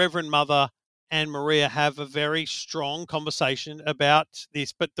the Reverend Mother and Maria have a very strong conversation about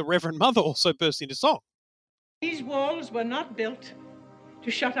this. But the Reverend Mother also bursts into song. These walls were not built to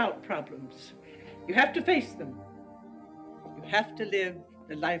shut out problems. You have to face them. You have to live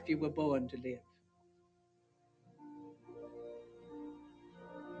the life you were born to live.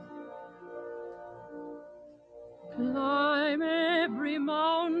 Climb every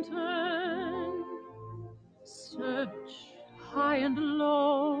mountain, search high and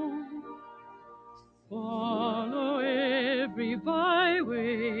low, follow every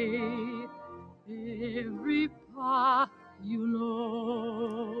byway, every path you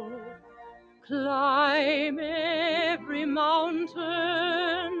know. Climb every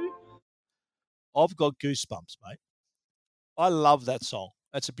mountain. I've got goosebumps, mate. I love that song.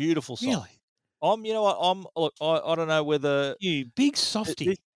 That's a beautiful song. Really? I don't know whether you big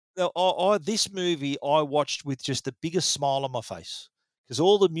softy. This movie I watched with just the biggest smile on my face, because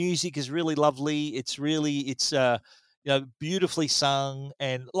all the music is really lovely. It's beautifully sung,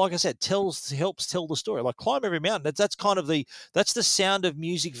 and like I said, helps tell the story. Like Climb Every Mountain. That's kind of the Sound of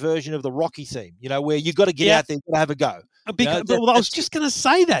Music version of the Rocky theme. Where you got to get out there, you got to have a go. I was just going to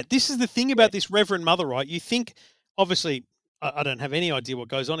say that. This is the thing about this Reverend Mother, right? You think, obviously, I don't have any idea what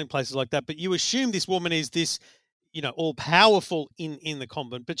goes on in places like that, but you assume this woman is this, all powerful in the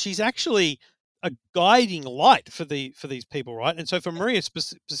convent, but she's actually a guiding light for these people, right? And so for Maria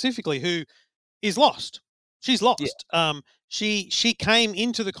specifically, who is lost, she's lost. Yeah. She came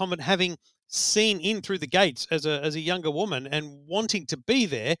into the convent having seen in through the gates as a younger woman and wanting to be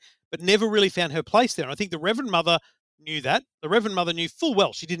there, but never really found her place there. And I think the Reverend Mother knew that. The Reverend Mother knew full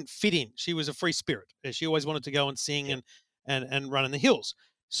well she didn't fit in. She was a free spirit. She always wanted to go and sing and run in the hills.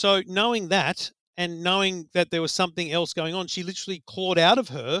 So knowing that, and knowing that there was something else going on, she literally clawed out of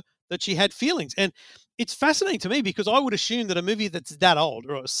her that she had feelings. And it's fascinating to me, because I would assume that a movie that's that old,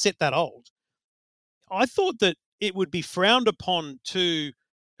 or set that old, I thought that it would be frowned upon to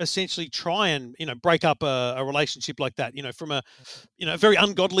essentially try and, break up a relationship like that, from a very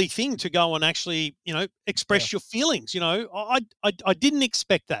ungodly thing to go and actually, express your feelings. I didn't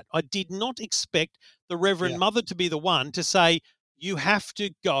expect that. I did not expect the Reverend Mother to be the one to say, you have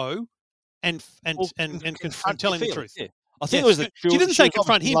to go and confront, tell him the truth. Yeah. I think it was she didn't say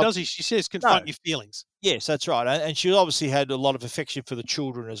confront him, does she? She says confront your feelings. Yes, that's right. And she obviously had a lot of affection for the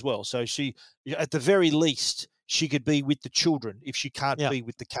children as well. So she, at the very least, she could be with the children if she can't be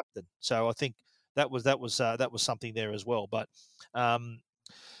with the captain. So I think that was something there as well. But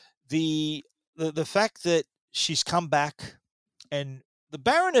the fact that she's come back, and the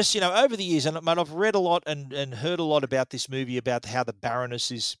Baroness, over the years, and I've read a lot and heard a lot about this movie, about how the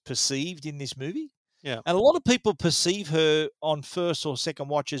Baroness is perceived in this movie. Yeah. And a lot of people perceive her on first or second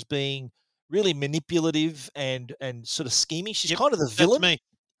watch as being really manipulative and sort of scheming. She's kind of the villain. That's me.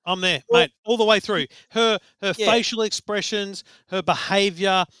 I'm there, Well- mate, all the way through. Her Yeah. facial expressions, her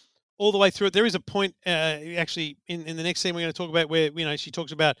behaviour, all the way through. There is a point actually in the next scene we're going to talk about where she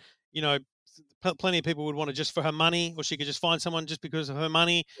talks about plenty of people would want it just for her money, or she could just find someone just because of her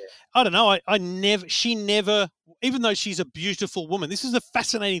money. I don't know. She never, even though she's a beautiful woman. This is the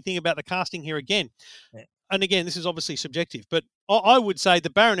fascinating thing about the casting here again. Yeah. And again, this is obviously subjective, but I would say the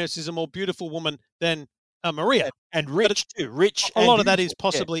Baroness is a more beautiful woman than Maria. And rich too. Rich. A and lot of that is beautiful.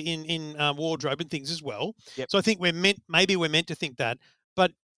 Yeah. possibly in wardrobe and things as well. Yep. So I think we're meant to think that,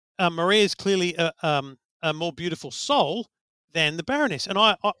 but Maria is clearly a more beautiful soul than the Baroness. And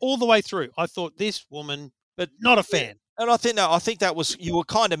I all the way through, I thought this woman, but not a fan. And I think that was, you were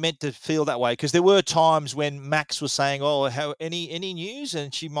kind of meant to feel that way, because there were times when Max was saying, "Oh, any news?"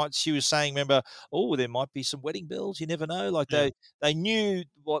 And she was saying, "Remember, oh, there might be some wedding bells. You never know." Like they knew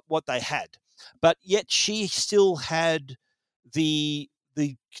what they had, but yet she still had the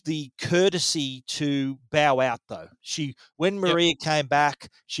courtesy to bow out. Though when Maria came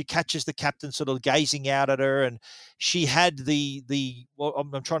back, she catches the captain sort of gazing out at her, and she had well,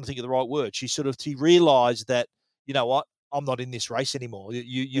 I'm trying to think of the right word. She realized that, you know what, I'm not in this race anymore.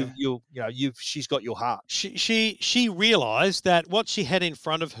 She's got your heart. She realized that what she had in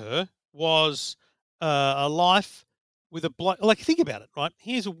front of her was a life with a bloke. Like, think about it, right?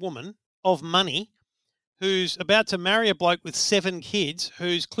 Here's a woman of money who's about to marry a bloke with 7 kids,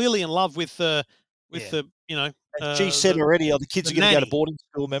 who's clearly in love with the She said already, the kids are going to go to boarding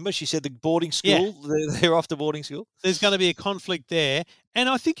school. Remember, she said the boarding school. Yeah. They're off to boarding school. There's going to be a conflict there, and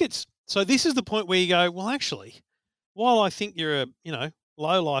I think so. This is the point where you go, well, actually, while I think you're a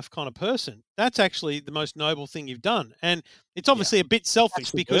low life kind of person, that's actually the most noble thing you've done, and it's obviously a bit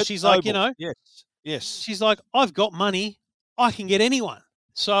selfish because she's like, yes, she's like, I've got money, I can get anyone.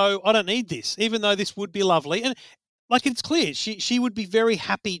 So I don't need this, even though this would be lovely. And like, it's clear she would be very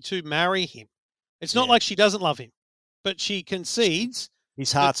happy to marry him. It's not like she doesn't love him, but she concedes.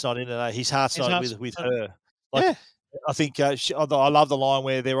 His heart's not in it. His heart's not with her. Like, yeah. I think I love the line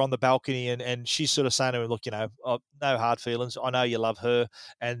where they're on the balcony and she's sort of saying to him, "Look, no hard feelings. I know you love her."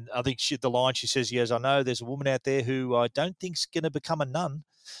 And I think the line she says, "Yes, I know there's a woman out there who I don't think's going to become a nun.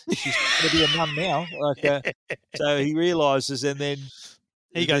 She's going to be a nun now." Like, so he realizes, and then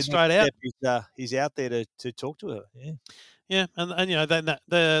he goes straight out. He's out there to talk to her. Yeah. Yeah, and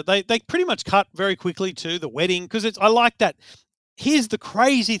they pretty much cut very quickly to the wedding, because I like that. Here's the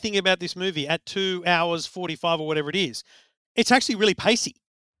crazy thing about this movie: at 2 hours 45 or whatever it is, it's actually really pacey.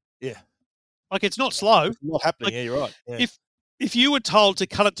 Yeah, like, it's not slow. It's not happening. Like, you're right. Yeah. If you were told to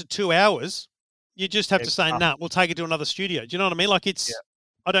cut it to 2 hours, you just have to say, "Nah, we'll take it to another studio." Do you know what I mean? Like, it's. Yeah.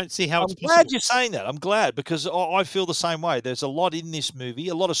 I don't see how it's possible. I'm glad you're saying that. I'm glad, because I feel the same way. There's a lot in this movie,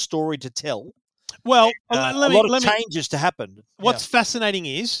 a lot of story to tell. Well, a lot of changes to happen. What's fascinating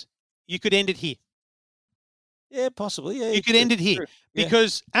is you could end it here. Yeah, possibly. Yeah, you could end it here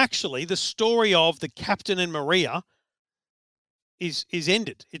because actually the story of the captain and Maria is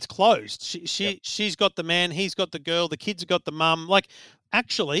ended. It's closed. She's got the man, he's got the girl, the kids have got the mum. Like,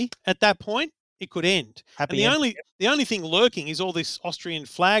 actually, at that point, it could end. Happy and end. The only thing lurking is all this Austrian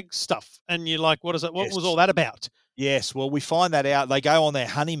flag stuff, and you're like, what is it? What was all that about? Yes, well, we find that out. They go on their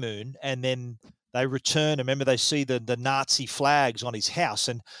honeymoon, and then they return. And remember, they see the Nazi flags on his house,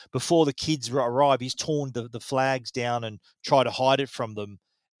 and before the kids arrive, he's torn the flags down and try to hide it from them.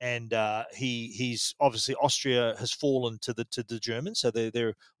 And he's obviously, Austria has fallen to the Germans, so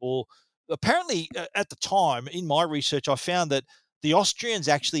they're all apparently at the time. In my research, I found that the Austrians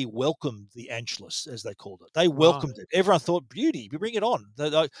actually welcomed the Anschluss, as they called it. They welcomed it. Everyone thought, beauty, bring it on.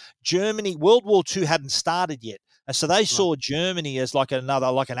 Germany, World War II hadn't started yet. And so they saw Germany as like an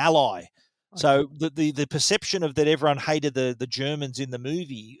ally. So the perception of that everyone hated the Germans in the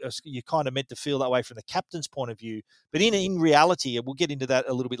movie, you kind of meant to feel that way from the captain's point of view. But in reality, and we'll get into that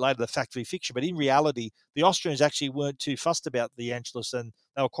a little bit later, the fact v fiction, but in reality, the Austrians actually weren't too fussed about the Anschluss, and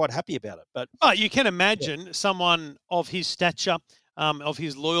they were quite happy about it. But you can imagine someone of his stature, of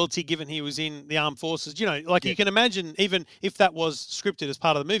his loyalty, given he was in the armed forces, you can imagine, even if that was scripted as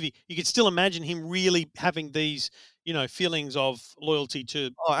part of the movie, you could still imagine him really having these, feelings of loyalty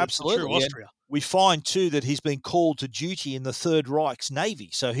to absolutely. true Austria. Yeah. We find too that he's been called to duty in the Third Reich's Navy.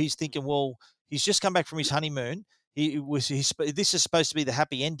 So he's thinking, well, he's just come back from his honeymoon. This is supposed to be the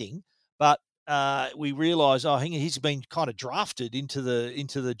happy ending, but we realise, he's been kind of drafted into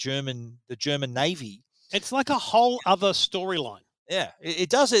the German Navy. It's like a whole other storyline. Yeah, it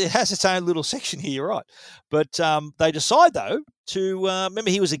does. It has its own little section here, you're right. But they decide, though, to remember,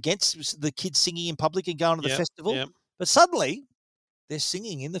 he was against the kids singing in public and going to the festival. Yep. But suddenly, they're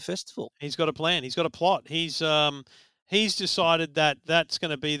singing in the festival. He's got a plan. He's got a plot. He's he's decided that that's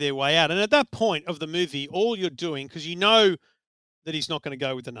going to be their way out. And at that point of the movie, all you're doing, because you know that he's not going to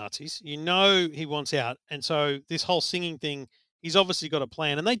go with the Nazis, you know he wants out, and so this whole singing thing, he's obviously got a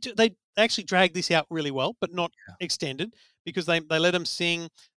plan. And they actually drag this out really well, but not extended, because they let him sing.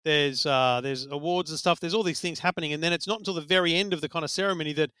 There's awards and stuff. There's all these things happening, and then it's not until the very end of the kind of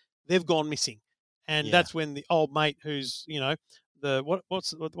ceremony that they've gone missing, and that's when the old mate, who's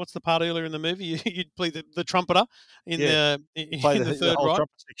what's the part earlier in the movie? You'd play the trumpeter in the third whole right,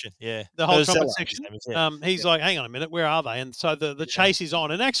 trumpet section. Yeah, the whole trumpet Herzella, section. his name is, He's like, hang on a minute, where are they? And so the chase is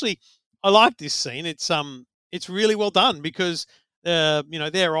on. And actually, I like this scene. It's really well done, because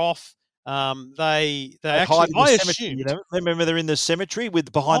they're off. They actually, hide in the I cemetery, assumed. Remember they're in the cemetery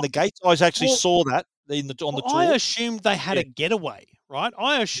with behind the gates. I actually saw that on the tour. I assumed they had a getaway, right?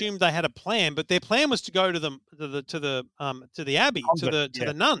 I assumed they had a plan, but their plan was to go to the abbey, Convent, to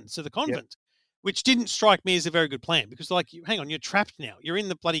the nuns, to the convent, which didn't strike me as a very good plan, because hang on, you're trapped now. You're in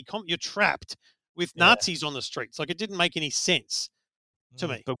the bloody you're trapped with Nazis on the streets. Like, it didn't make any sense to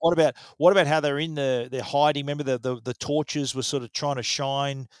me. But what about how they're they're hiding? Remember the torches were sort of trying to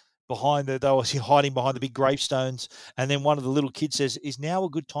shine behind they were hiding behind the big gravestones, and then one of the little kids says, "Is now a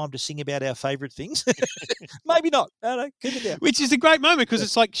good time to sing about our favourite things?" Maybe not. No, keep it down. Which is a great moment, because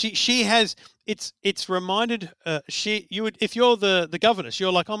it's like she has it's reminded you would, if you're the governess,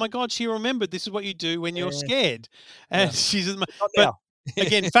 you're like, oh my God, she remembered this is what you do when you're scared, and she's but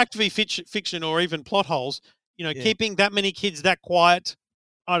again, fact v fiction or even plot holes, keeping that many kids that quiet,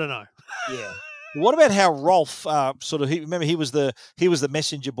 I don't know. Yeah. What about how Rolf remember he was the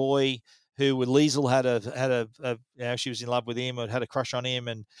messenger boy who Liesel had she was in love with him or had a crush on him,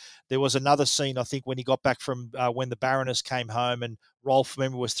 and there was another scene, I think, when he got back from when the Baroness came home, and Rolf,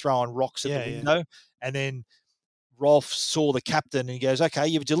 remember, was throwing rocks at the window, and then Rolf saw the captain and he goes, "Okay,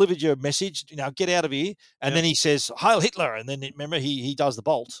 you've delivered your message, get out of here." And then he says, "Heil Hitler!" And then remember he does the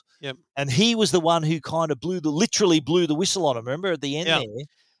bolt. Yep. And he was the one who kind of literally blew the whistle on him. Remember, at the end there.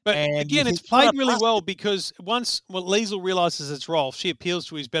 But again, it's played really well, because once Liesel realizes it's Rolf, she appeals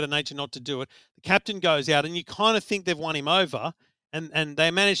to his better nature not to do it. The captain goes out, and you kind of think they've won him over, and they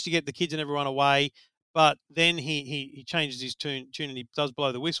manage to get the kids and everyone away. But then he changes his tune and he does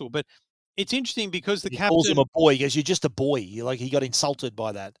blow the whistle. But it's interesting, because he calls him a boy. He goes, "You're just a boy." He got insulted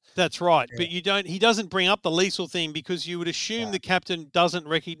by that. That's right. Yeah. But he doesn't bring up the Liesel thing, because you would assume the captain doesn't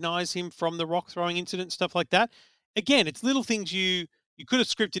recognize him from the rock throwing incident, stuff like that. Again, it's little things you could have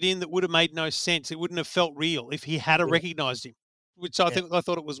scripted in that would have made no sense. It wouldn't have felt real if he had recognized him, which I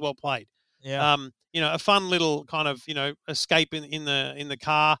thought it was well played. Yeah. A fun little kind of, escape in the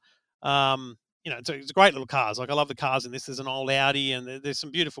car. It's a great little cars. Like, I love the cars in this. There's an old Audi, and there's some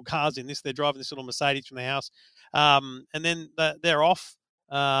beautiful cars in this. They're driving this little Mercedes from the house. And then they're off.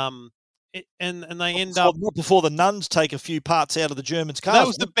 And they end up not before the nuns take a few parts out of the Germans' cars. That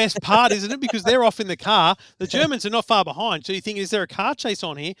was the best part, isn't it? Because they're off in the car. The Germans are not far behind. So you think, is there a car chase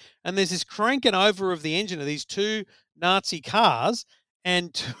on here? And there's this cranking over of the engine of these two Nazi cars,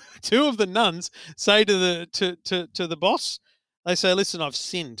 and two of the nuns say to the boss, they say, "Listen, I've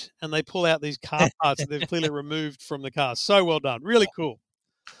sinned," and they pull out these car parts that they've clearly removed from the car. So well done, really cool.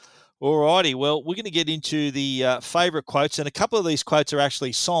 All righty. Well, we're going to get into the favourite quotes, and a couple of these quotes are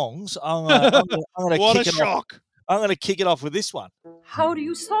actually songs. I'm gonna what kick a it shock. Off. I'm going to kick it off with this one. How do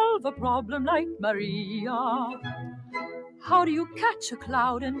you solve a problem like Maria? How do you catch a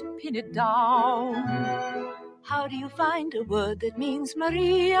cloud and pin it down? How do you find a word that means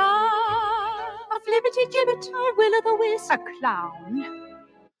Maria? A flibbity-gibbet, a will-o'-the-wisp, a clown.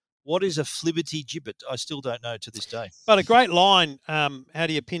 What is a flibbity gibbet? I still don't know to this day. But a great line. How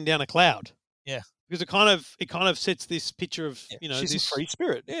do you pin down a cloud? Yeah, because it kind of sets this picture of she's this a free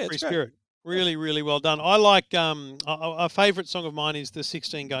spirit. Yeah, free spirit. Really, really well done. I like a favourite song of mine is the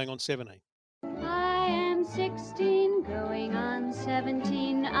 16 going on 17. I am 16 going on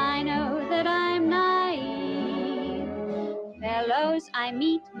 17. I know that I'm naive. Fellows I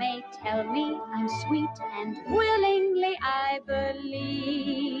meet may tell me I'm sweet, and willingly I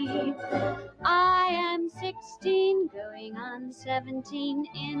believe. I am 16 going on 17,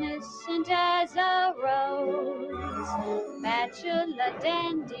 innocent as a rose. Bachelor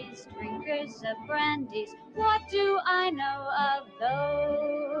dandies, drinkers of brandies, what do I know of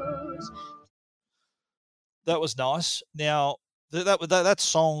those? That was nice. Now that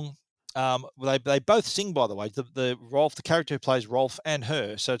song, they both sing, by the way. The Rolf, the character who plays Rolf, and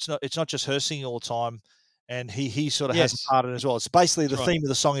her. So it's not just her singing all the time, and he sort of has a part in it as well. It's basically the theme of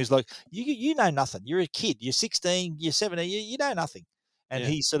the song is like, you know nothing. You're a kid. You're 16. You're 17. You know nothing. And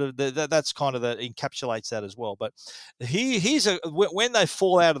he sort of that's kind of that encapsulates that as well. But here's when they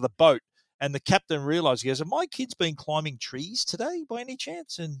fall out of the boat And the captain realized, he goes, have my kids been climbing trees today by any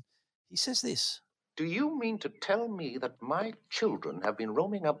chance? And he says this. Do you mean to tell me that my children have been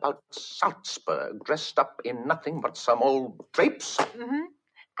roaming about Salzburg dressed up in nothing but some old drapes? Mm-hmm.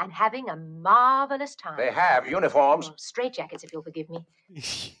 And having a marvelous time. They have uniforms. Well, straitjackets, if you'll forgive me.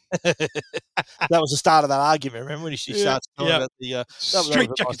 That was the start of that argument. Remember when she starts talking about the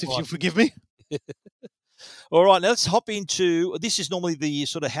straitjackets, if you'll forgive me. All right, now let's hop into, this is normally the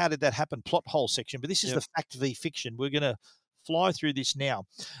sort of how did that happen plot hole section, but this is the fact v fiction. We're going to fly through this now.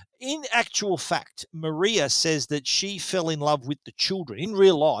 In actual fact, Maria says that she fell in love with the children. In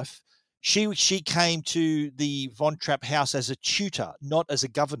real life, she came to the Von Trapp house as a tutor, not as a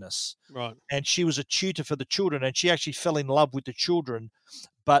governess. Right. And she was a tutor for the children, and she actually fell in love with the children.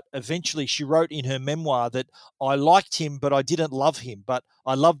 But eventually she wrote in her memoir that I liked him, but I didn't love him. But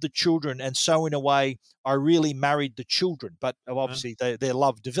I loved the children, and so in a way, I really married the children. But obviously their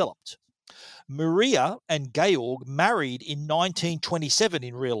love developed. Maria and Georg married in 1927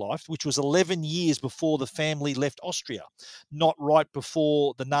 in real life, which was 11 years before the family left Austria, not right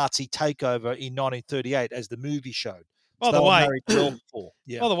before the Nazi takeover in 1938, as the movie showed. By the way,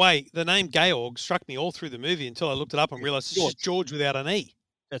 By the way, the name Georg struck me all through the movie until I looked it up and realized it's just George without an E.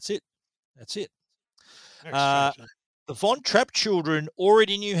 That's it. Very strange, the Von Trapp children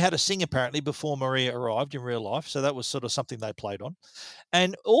already knew how to sing, apparently, before Maria arrived in real life. So that was sort of something they played on.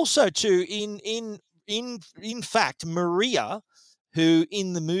 And also, too, in fact, Maria, who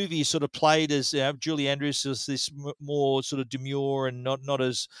in the movie sort of played as Julie Andrews, was this more sort of demure and not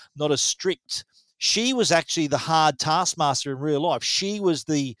as strict. She was actually the hard taskmaster in real life. She was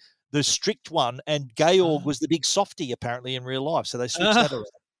the strict one, and Georg was the big softie, apparently, in real life. So they switched that around.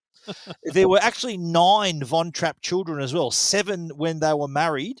 There were actually 9 Von Trapp children as well, 7 when they were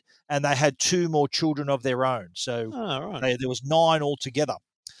married, and they had 2 more children of their own. So there was 9 altogether.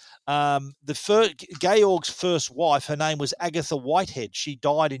 Georg's first wife, her name was Agatha Whitehead. She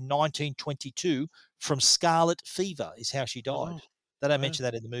died in 1922 from scarlet fever, is how she died. They don't mention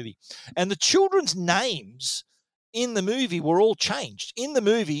that in the movie. And the children's names in the movie were all changed. In the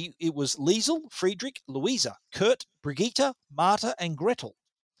movie, it was Liesel, Friedrich, Louisa, Kurt, Brigitte, Marta, and Gretel.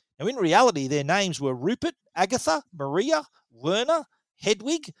 Now, in reality, their names were Rupert, Agatha, Maria, Werner,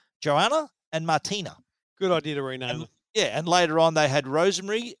 Hedwig, Joanna, and Martina. Good idea to rename them. Yeah, and later on they had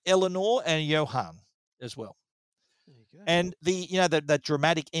Rosemary, Eleanor, and Johann as well. There you go. And that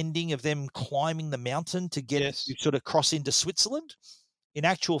dramatic ending of them climbing the mountain to get to sort of cross into Switzerland. In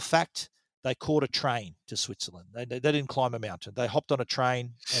actual fact, they caught a train to Switzerland. They didn't climb a mountain. They hopped on a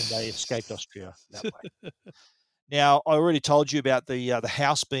train and they escaped Austria that way. Now, I already told you about the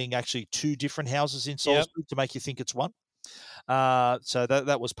house being actually 2 different houses in Salzburg to make you think it's one. So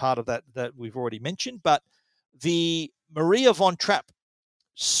that was part of that we've already mentioned. But the Maria Von Trapp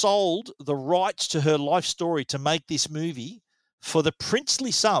sold the rights to her life story to make this movie for the princely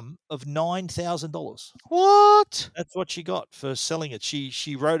sum of $9,000. What? That's what she got for selling it.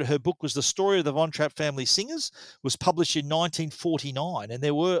 She wrote, her book was The Story of the Von Trapp Family Singers, was published in 1949, and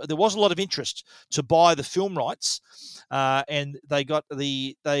there was a lot of interest to buy the film rights, and they got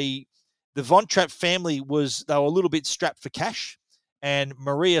the Von Trapp family they were a little bit strapped for cash, and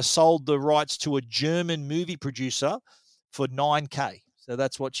Maria sold the rights to a German movie producer for $9,000. So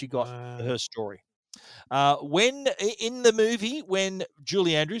that's what she got for her story. When in the movie, when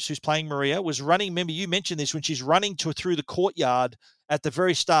Julie Andrews, who's playing Maria, was running, remember you mentioned this, when she's running through the courtyard at the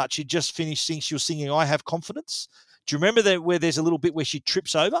very start, she just finished singing, she was singing I Have Confidence. Do you remember that where there's a little bit where she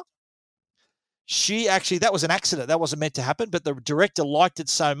trips over? That was an accident. That wasn't meant to happen, but the director liked it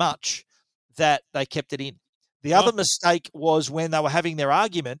so much that they kept it in. The other mistake was when they were having their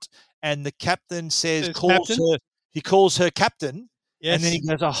argument and the captain calls her captain, and then he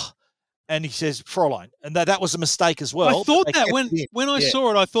goes, and he says, Fräulein. And that was a mistake as well. I thought that when I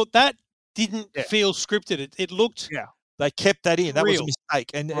saw it, I thought that didn't feel scripted. It looked... Yeah, they kept that in. That was a mistake.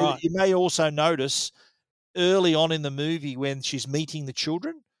 And you may also notice early on in the movie when she's meeting the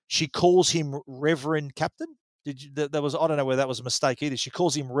children, she calls him Reverend Captain. I don't know whether that was a mistake either. She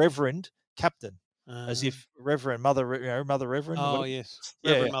calls him Reverend Captain, as if Reverend Mother, Mother Reverend. Oh, yes.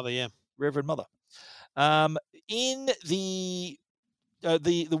 Reverend Mother, yeah. Reverend Mother. In the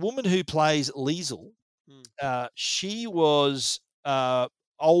woman who plays Liesel, she was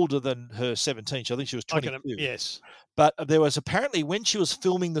older than her 17. I think she was 22. Yes. But there was apparently when she was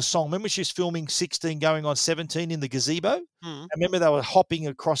filming the song, remember she was filming 16 going on 17 in the gazebo? I remember they were hopping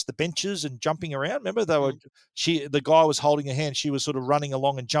across the benches and jumping around. Remember the guy was holding her hand. She was sort of running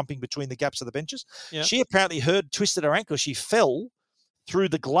along and jumping between the gaps of the benches. Yep. She apparently twisted her ankle. She fell through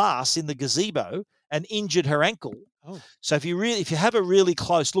the glass in the gazebo and injured her ankle. Oh. So if you have a really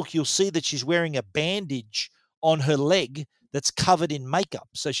close look, you'll see that she's wearing a bandage on her leg that's covered in makeup.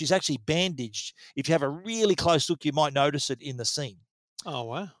 So she's actually bandaged. If you have a really close look, you might notice it in the scene. Oh,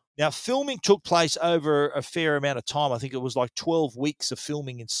 wow. Now, filming took place over a fair amount of time. I think it was like 12 weeks of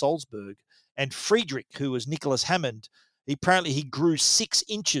filming in Salzburg. And Friedrich, who was Nicholas Hammond, apparently he grew 6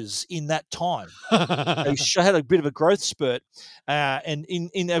 inches in that time. He had a bit of a growth spurt. And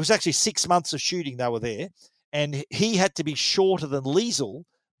it was actually 6 months of shooting they were there. And he had to be shorter than Liesl,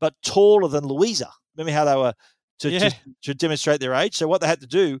 but taller than Louisa. Remember how they were to demonstrate their age? So what they had to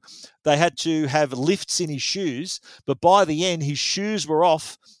do, they had to have lifts in his shoes. But by the end, his shoes were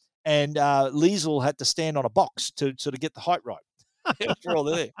off, and Liesl had to stand on a box to sort of get the height right. For all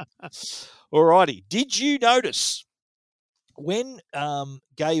there. All righty. Did you notice when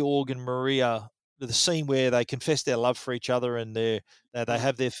Georg and Maria, the scene where they confess their love for each other and they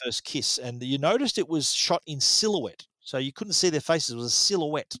have their first kiss, and you noticed it was shot in silhouette, so you couldn't see their faces. It was a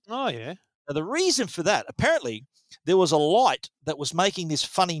silhouette. Oh, yeah. Now, the reason for that, apparently, there was a light that was making this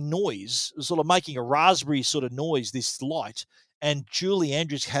funny noise, sort of making a raspberry sort of noise, this light, and Julie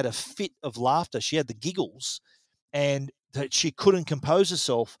Andrews had a fit of laughter. She had the giggles, and that she couldn't compose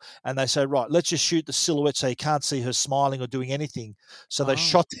herself, and they said, right, let's just shoot the silhouette so you can't see her smiling or doing anything. So they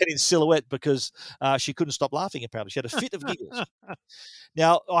shot that in silhouette because she couldn't stop laughing, apparently. She had a fit of giggles.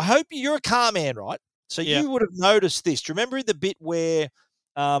 Now, I hope you're a car man, right? So you would have noticed this. Do you remember the bit where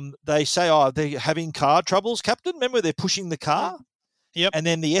they say, they're having car troubles, Captain? Remember they're pushing the car? Yep. And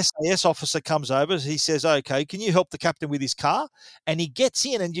then the SAS officer comes over. He says, okay, can you help the captain with his car? And he gets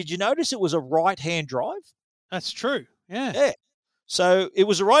in, and did you notice it was a right-hand drive? That's true. Yeah. Yeah. So it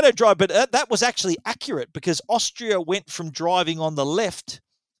was a right-hand drive, but that was actually accurate because Austria went from driving on the left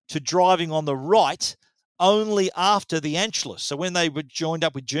to driving on the right only after the Anschluss. So when they were joined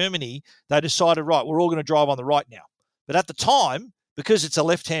up with Germany, they decided, right, we're all going to drive on the right now. But at the time, because it's a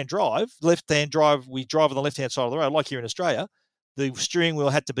left-hand drive, we drive on the left-hand side of the road, like here in Australia, the steering wheel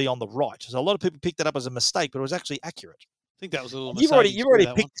had to be on the right. So a lot of people picked that up as a mistake, but it was actually accurate. I think that was a little You've already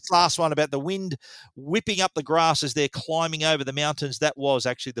picked this last one about the wind whipping up the grass as they're climbing over the mountains. That was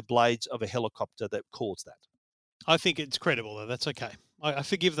actually the blades of a helicopter that caused that. I think it's credible, though. That's okay. I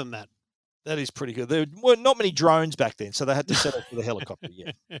forgive them that. That is pretty good. There were not many drones back then, so they had to settle for the helicopter.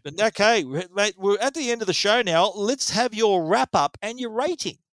 Yeah. But okay, mate, we're at the end of the show now. Let's have your wrap up and your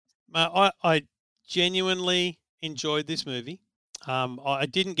rating. I genuinely enjoyed this movie. I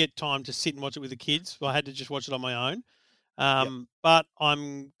didn't get time to sit and watch it with the kids. I had to just watch it on my own. But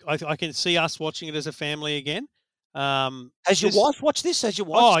I can see us watching it as a family again. Has your wife watched this? Has your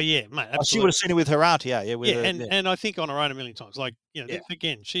wife? Oh yeah, mate. Absolutely. She would have seen it with her aunt. Yeah. And I think on her own a million times. Like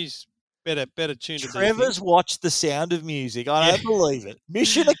again, she's better tuned. Trevor's watched The Sound of Music. I don't believe it.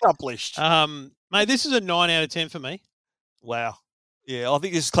 Mission accomplished. Mate, this is a 9 out of 10 for me. Wow. Yeah, I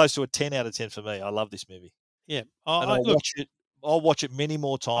think this is close to a 10 out of 10 for me. I love this movie. Yeah, I'll watch it many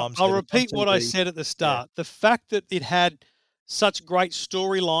more times. I'll repeat what I said at the start. Yeah. The fact that it had such great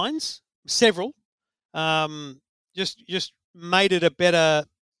storylines, several, just made it a better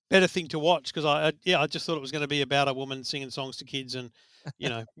thing to watch because I just thought it was going to be about a woman singing songs to kids and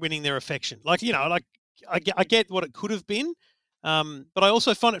winning their affection. I get what it could have been, but I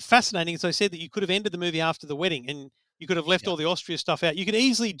also find it fascinating, as I said, that you could have ended the movie after the wedding and you could have left all the Austria stuff out. You could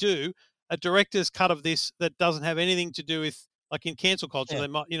easily do a director's cut of this that doesn't have anything to do with. Like in cancel culture, they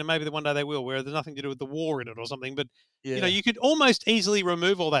might, maybe one day they will, where there's nothing to do with the war in it or something. But you could almost easily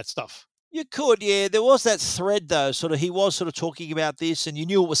remove all that stuff. You could, yeah. There was that thread though. He was sort of talking about this, and you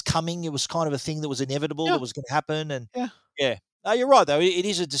knew it was coming. It was kind of a thing that was inevitable. That was going to happen, and yeah. No, you're right though. It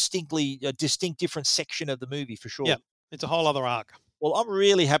is a distinct different section of the movie for sure. Yeah, it's a whole other arc. Well, I'm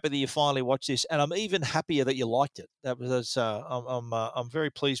really happy that you finally watched this, and I'm even happier that you liked it. That was I'm very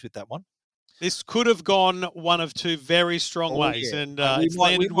pleased with that one. This could have gone one of two very strong ways, and it's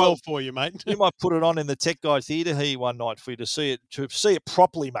landed well for you, mate. We might put it on in the Tech Guy Theatre here one night for you to see it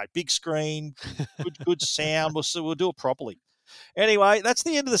properly, mate. Big screen, good sound. We'll do it properly. Anyway, that's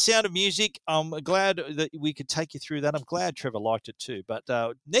the end of The Sound of Music. I'm glad that we could take you through that. I'm glad Trevor liked it too. But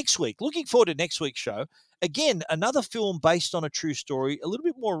next week, looking forward to next week's show. Again, another film based on a true story. A little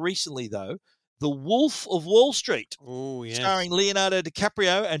bit more recently, though. The Wolf of Wall Street, starring Leonardo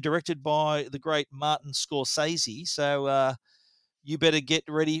DiCaprio and directed by the great Martin Scorsese. So you better get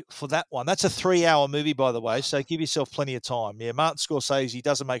ready for that one. That's a 3-hour movie, by the way, so give yourself plenty of time. Yeah, Martin Scorsese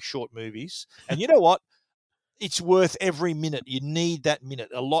doesn't make short movies. And you know what? It's worth every minute. You need that minute.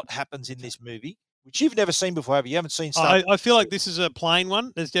 A lot happens in this movie, which you've never seen before, have you? You haven't seen stuff. I feel like this is a plain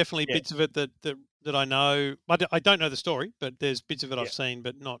one. There's definitely bits of it that I know. I don't know the story, but there's bits of it I've seen,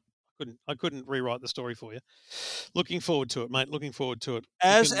 but not. I couldn't rewrite the story for you. Looking forward to it, mate. Looking forward to it.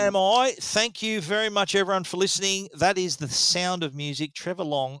 As am I. Thank you very much, everyone, for listening. That is The Sound of Music. Trevor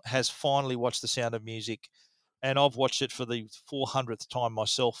Long has finally watched The Sound of Music, and I've watched it for the 400th time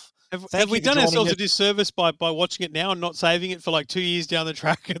myself. Have we done ourselves a disservice by watching it now and not saving it for like 2 years down the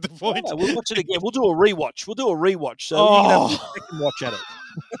track at the point? No, we'll watch it again. We'll do a rewatch. So you can have a second watch at it.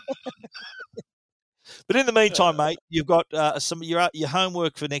 But in the meantime, mate, you've got your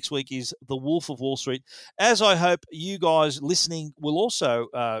homework for next week is The Wolf of Wall Street. As I hope you guys listening will also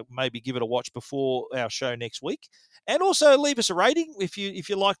maybe give it a watch before our show next week. And also leave us a rating if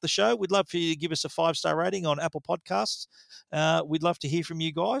you like the show. We'd love for you to give us a 5-star rating on Apple Podcasts. We'd love to hear from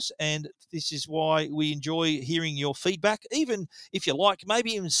you guys, and this is why we enjoy hearing your feedback. Even if you like,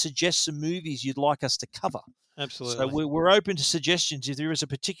 maybe even suggest some movies you'd like us to cover. Absolutely. So we're open to suggestions. If there is a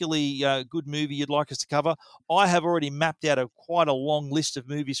particularly good movie you'd like us to cover, I have already mapped out quite a long list of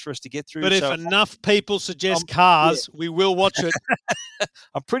movies for us to get through. But if enough people suggest Cars, we will watch it.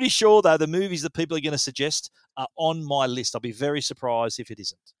 I'm pretty sure, though, the movies that people are going to suggest are on my list. I'll be very surprised if it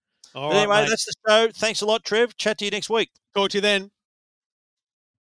isn't. All but right, anyway, mate. that's the show. Thanks a lot, Trev. Chat to you next week. Talk to you then.